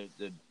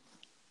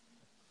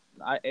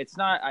it's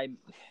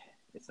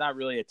not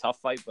really a tough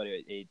fight, but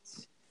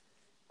it's.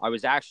 I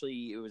was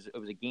actually it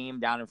was a game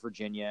down in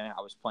Virginia.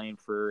 I was playing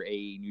for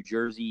a New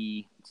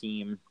Jersey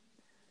team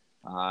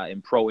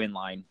in pro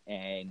inline,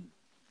 and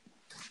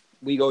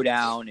we go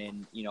down,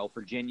 and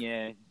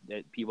Virginia,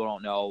 that people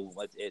don't know,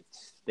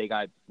 they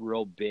got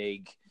real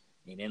big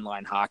in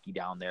inline hockey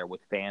down there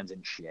with fans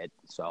and shit.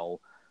 So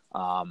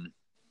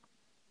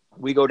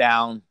we go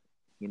down.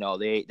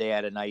 They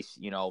had a nice,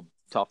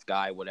 tough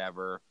guy,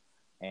 whatever.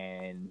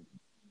 And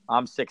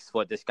I'm 6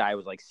 foot. This guy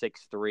was like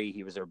 6'3".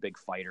 He was their big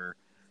fighter.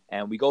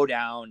 And we go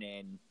down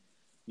and,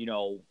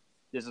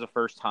 this is the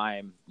first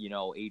time,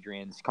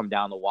 Adrian's come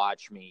down to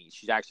watch me.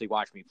 She's actually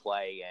watched me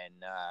play.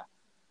 And,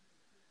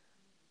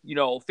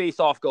 face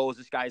off goes.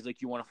 This guy's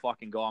like, you want to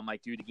fucking go? I'm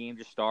like, dude, the game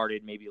just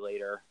started. Maybe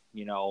later,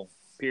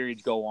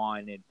 periods go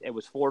on. It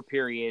was 4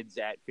 periods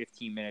at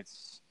 15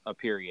 minutes a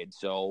period.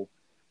 So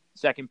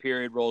second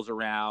period rolls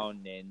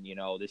around and,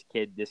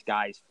 this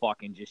guy's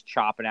fucking just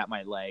chopping at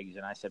my legs.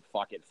 And I said,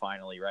 fuck it,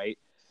 finally, right?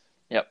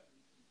 Yep.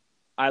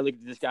 I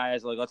looked at this guy. I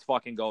was like, let's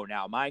fucking go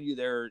now. Mind you,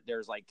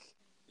 there's like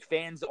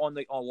fans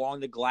along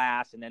the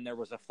glass, and then there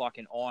was a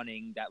fucking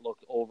awning that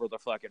looked over the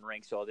fucking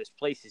rink. So this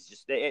place is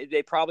just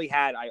they probably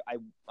had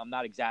I'm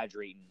not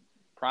exaggerating,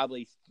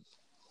 probably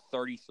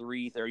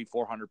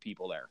 3,400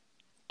 people there.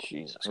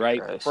 Jesus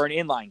right Christ. For an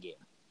inline game.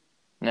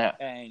 Yeah.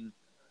 And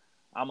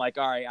I'm like,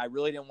 all right, I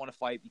really didn't want to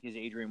fight because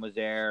Adrian was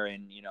there,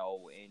 and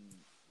and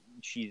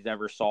she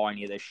never saw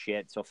any of this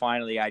shit. So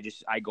finally, I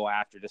go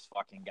after this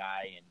fucking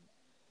guy and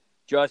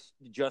just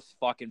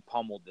fucking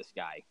pummeled this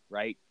guy,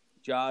 right?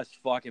 Just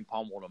fucking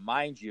pummeled him.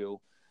 Mind you,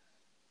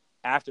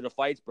 after the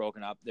fight's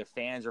broken up, the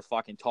fans are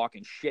fucking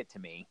talking shit to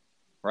me,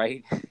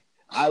 right?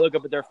 I look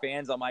up at their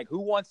fans. I'm like,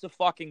 who wants to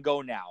fucking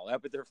go now?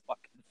 Up at their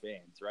fucking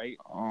fans, right?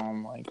 Oh,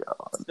 my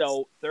God.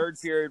 So third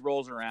period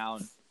rolls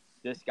around.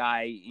 This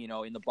guy,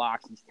 in the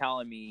box, he's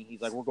telling me,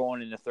 he's like, we're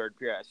going in the third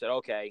period. I said,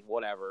 okay,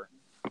 whatever.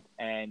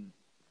 And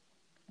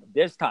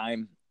this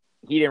time,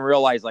 he didn't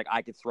realize, like,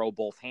 I could throw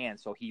both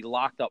hands. So he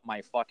locked up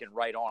my fucking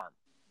right arm,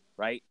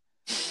 right?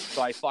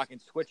 So I fucking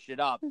switched it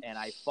up, and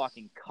I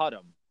fucking cut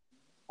him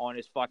on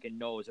his fucking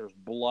nose. There's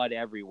blood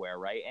everywhere,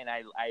 right? And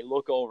I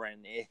look over,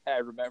 and I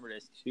remember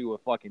this to a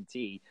fucking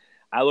T.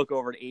 I look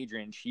over at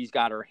Adrian. She's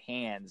got her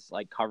hands,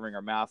 like, covering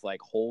her mouth,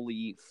 like,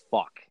 holy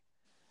fuck.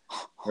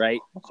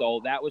 Right?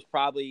 So that was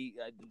probably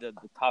the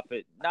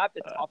toughest, not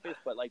the toughest,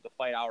 but, like, the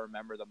fight I'll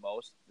remember the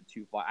most.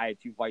 I had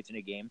 2 fights in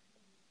a game,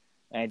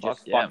 and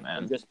just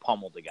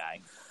pummeled the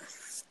guy.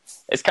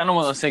 It's kind of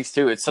one of those things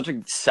too. It's such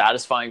a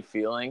satisfying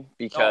feeling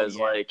because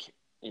like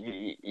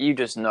you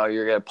just know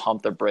you're gonna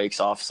pump the brakes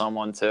off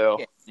someone too.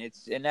 Yeah,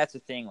 and that's the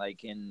thing.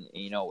 Like,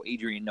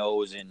 Adrian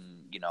knows,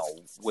 and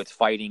with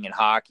fighting and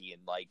hockey,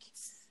 and like,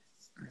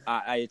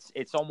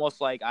 it's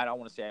almost like, I don't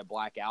want to say I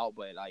black out,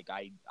 but like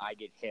I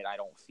get hit, I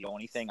don't feel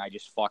anything. I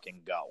just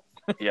fucking go.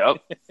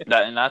 Yep.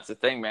 And that's the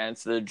thing, man.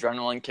 It's the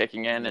adrenaline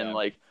kicking in, and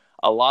like,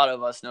 a lot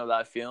of us know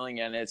that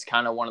feeling, and it's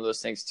kind of one of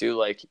those things too.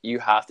 Like, you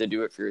have to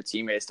do it for your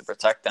teammates to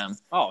protect them.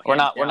 Oh, we're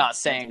not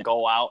saying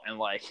go out and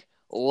like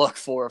look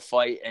for a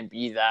fight and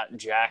be that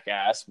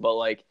jackass, but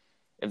like,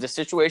 if the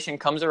situation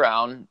comes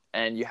around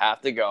and you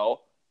have to go,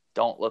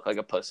 don't look like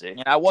a pussy.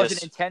 And I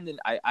wasn't intending.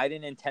 I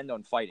didn't intend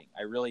on fighting.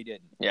 I really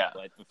didn't. Yeah.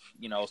 But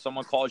if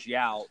someone calls you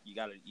out, you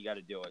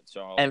gotta do it.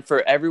 So. And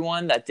for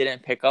everyone that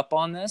didn't pick up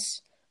on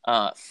this,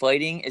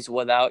 fighting is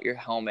without your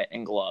helmet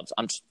and gloves.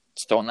 I'm just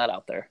throwing that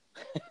out there.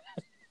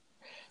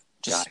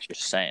 Just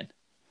saying.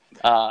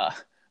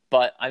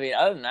 But I mean,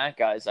 other than that,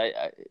 guys,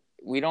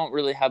 we don't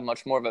really have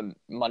much more of a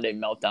Monday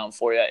meltdown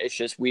for you. It's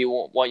just we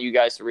want you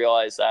guys to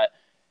realize that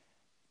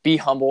be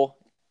humble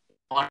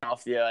on and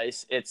off the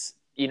ice. It's,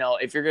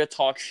 if you're gonna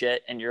talk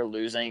shit and you're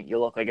losing, you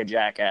look like a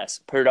jackass.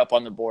 Put it up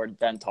on the board,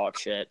 then talk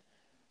shit.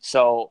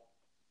 So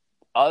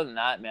other than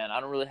that, man, I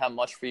don't really have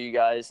much for you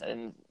guys,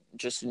 and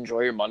just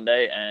enjoy your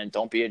Monday and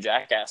don't be a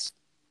jackass.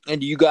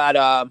 And you got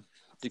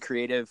the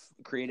creative.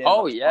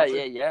 Oh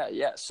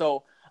yeah.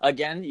 So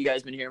again, you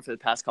guys been hearing for the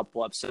past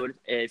couple episodes.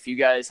 If you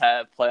guys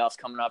have playoffs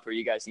coming up, or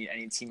you guys need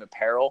any team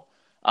apparel,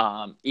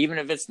 even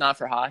if it's not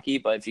for hockey,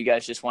 but if you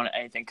guys just want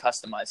anything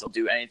customized, they'll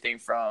do anything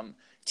from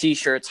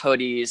t-shirts,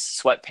 hoodies,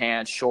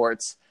 sweatpants,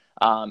 shorts.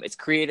 It's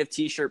Creative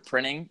T-shirt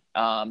Printing.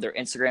 Their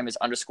Instagram is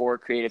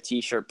 _Creative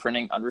T-shirt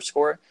Printing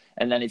 _.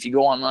 And then if you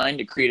go online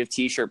to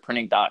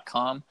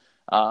creativeT-shirtprinting.com,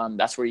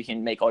 that's where you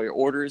can make all your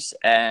orders.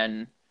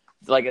 And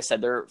like I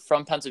said, they're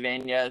from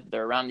Pennsylvania.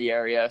 They're around the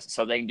area,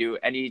 so they can do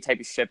any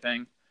type of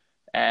shipping.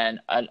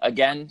 And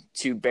again,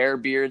 to Bear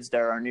Beards,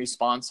 they're our new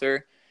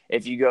sponsor.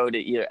 If you go to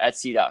either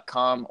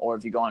Etsy.com or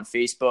if you go on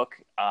Facebook,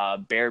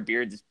 Bear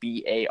Beards is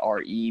BAREBEARDS.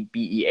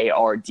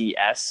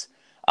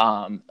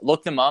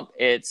 Look them up.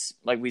 It's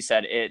like we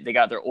said, they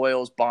got their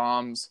oils,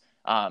 balms,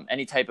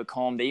 any type of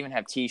comb. They even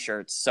have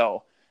T-shirts.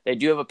 So they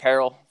do have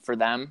apparel for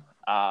them.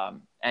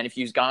 And if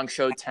you use Gong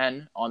Show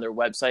 10 on their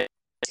website,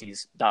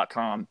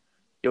 Etsy.com,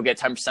 you'll get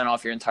 10%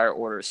 off your entire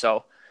order.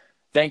 So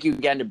thank you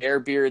again to Bear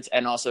Beards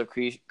and also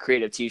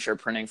Creative T-shirt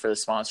Printing for the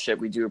sponsorship.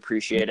 We do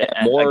appreciate it.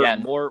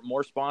 And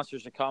more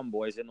sponsors to come,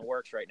 boys, in the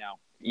works right now.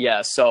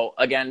 Yeah. So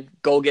again,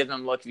 go give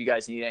them a look if you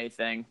guys need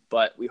anything.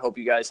 But we hope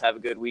you guys have a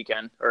good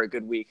weekend or a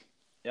good week.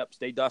 Yep.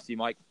 Stay dusty,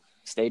 Mike.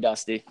 Stay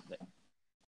dusty.